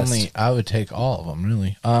on the list. I would take all of them,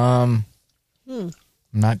 really. I'm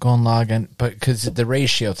not going login, but because the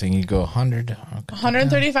ratio thing, you go 100.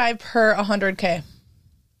 135 per 100K.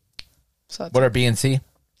 So that's What are B and C?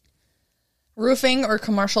 roofing or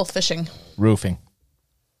commercial fishing? Roofing.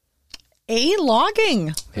 A,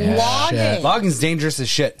 logging. Logging. Logging's dangerous as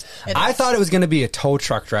shit. I thought it was going to be a tow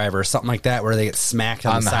truck driver or something like that where they get smacked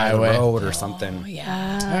on, On the the side of highway. the road or something.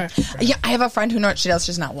 Yeah. Yeah, I have a friend who knows what she does.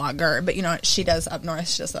 She's not logger, but you know what she does up north?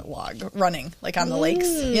 She does that log running, like on the lakes,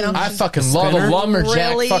 you know? I fucking love a spinner? lumberjack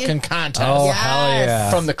Really? fucking contest. Oh, Yes. hell yeah.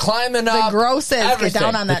 From the climbing up. grosses get everything.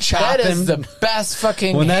 down on that That chopping. is the best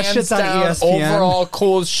fucking When that hands shit's on down, ESPN. overall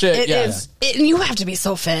cool shit. It yes. is. And you have to be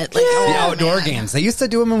so fit. Like, The oh, outdoor man. games. They used to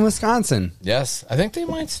do them in Wisconsin. Yes. I think they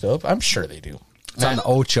might still. I'm sure they do. It's on the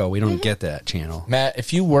Ocho. We don't get that channel. Matt,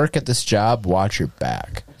 if you work at this job, watch your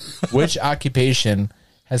back. Which occupation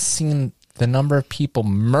has seen the number of people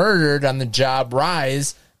murdered on the job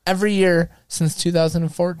rise every year since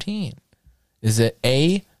 2014? Is it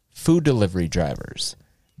A, food delivery drivers,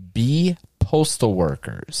 B, postal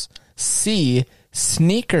workers, C,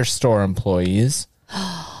 sneaker store employees,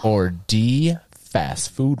 or D,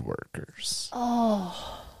 fast food workers?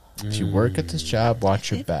 If you work at this job,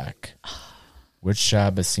 watch your back. Which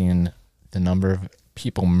job has seen the number of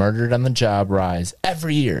people murdered on the job rise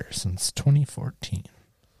every year since 2014?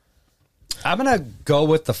 I'm going to go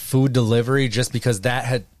with the food delivery just because that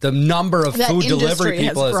had the number of That food delivery industry has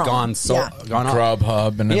people has grown. gone gone up.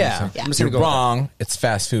 Grubhub and Yeah. everything. Yeah. I'm just You're gonna go with wrong. It's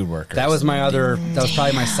fast food workers. That was my other. That was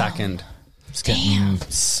probably my second. Just getting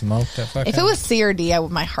smoked. That fucking. If it was C or D,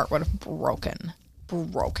 my heart would have broken.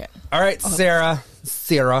 Broken. All right,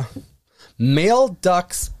 Sarah. Male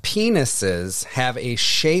ducks' penises have a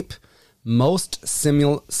shape most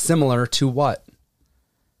similar to what?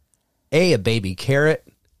 A baby carrot.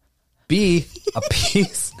 B, a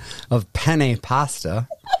piece of penne pasta.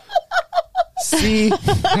 C,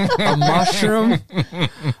 a mushroom.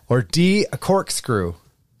 Or D, a corkscrew.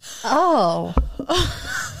 Oh.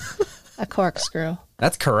 A corkscrew.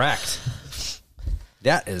 That's correct.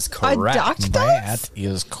 That is correct. duck does? That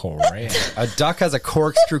is correct. A duck has a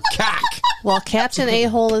corkscrew cock. Well, Captain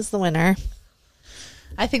A-hole is the winner.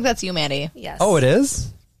 I think that's you, Maddie. Yes. Oh, it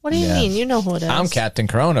is? What do you Yeah. mean? You know who it is. I'm Captain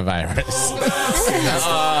Coronavirus.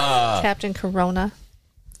 Captain Corona.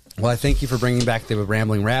 Well, I thank you for bringing back the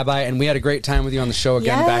Rambling Rabbi, and we had a great time with you on the show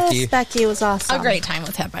again, Yes, Becky. Becky was awesome. A great time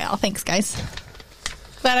was had by all. Thanks, guys.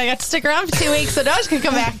 Glad I got to stick around for 2 weeks so Dodge could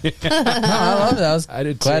come back. No, I love that. I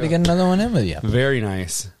did glad too. to get another one in with you. Very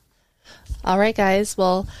nice. All right, guys.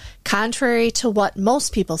 Well, contrary to what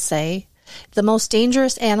most people say, the most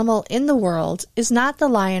dangerous animal in the world is not the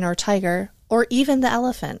lion or tiger or even the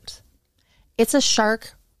elephant. It's a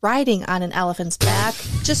shark riding on an elephant's back,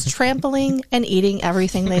 just trampling and eating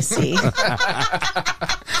everything they see.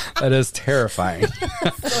 That is terrifying.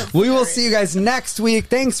 We will see you guys next week.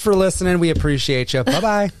 Thanks for listening. We appreciate you.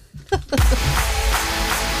 Bye-bye.